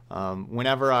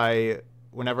 Whenever I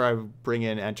bring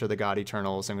in Enter the God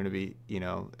Eternals, I'm going to be, you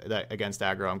know, that against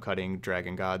aggro, I'm cutting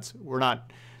Dragon Gods. We're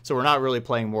not really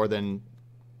playing more than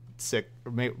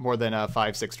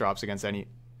 5/6 drops against any,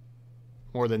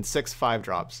 more than 6/5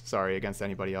 drops, sorry, against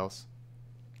anybody else.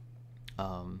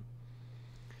 So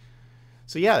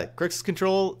yeah, Grixis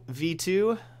Control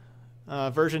V2,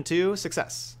 version 2,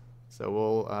 success. So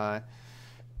we'll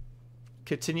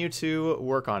continue to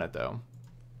work on it though.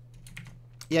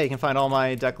 Yeah, you can find all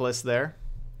my deck lists there.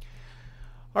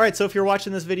 All right, so if you're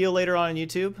watching this video later on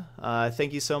YouTube,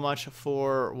 thank you so much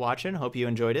for watching. Hope you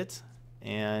enjoyed it.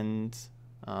 And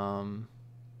wow,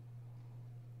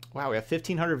 we have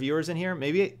 1,500 viewers in here.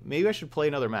 Maybe I should play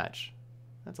another match.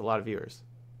 That's a lot of viewers,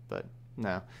 but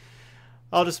no.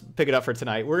 I'll just pick it up for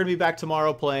tonight. We're going to be back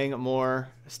tomorrow playing more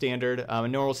Standard.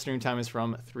 Normal stream time is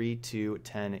from 3 to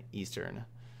 10 Eastern.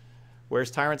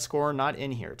 Where's Tyrant Scorn? Not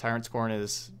in here. Tyrant Scorn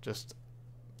is just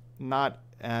not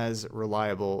as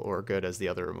reliable or good as the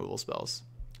other removal spells,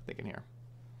 I think, in here.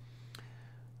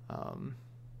 All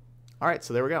right,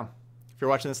 so there we go. If you're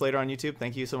watching this later on YouTube,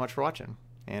 thank you so much for watching,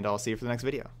 and I'll see you for the next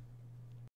video.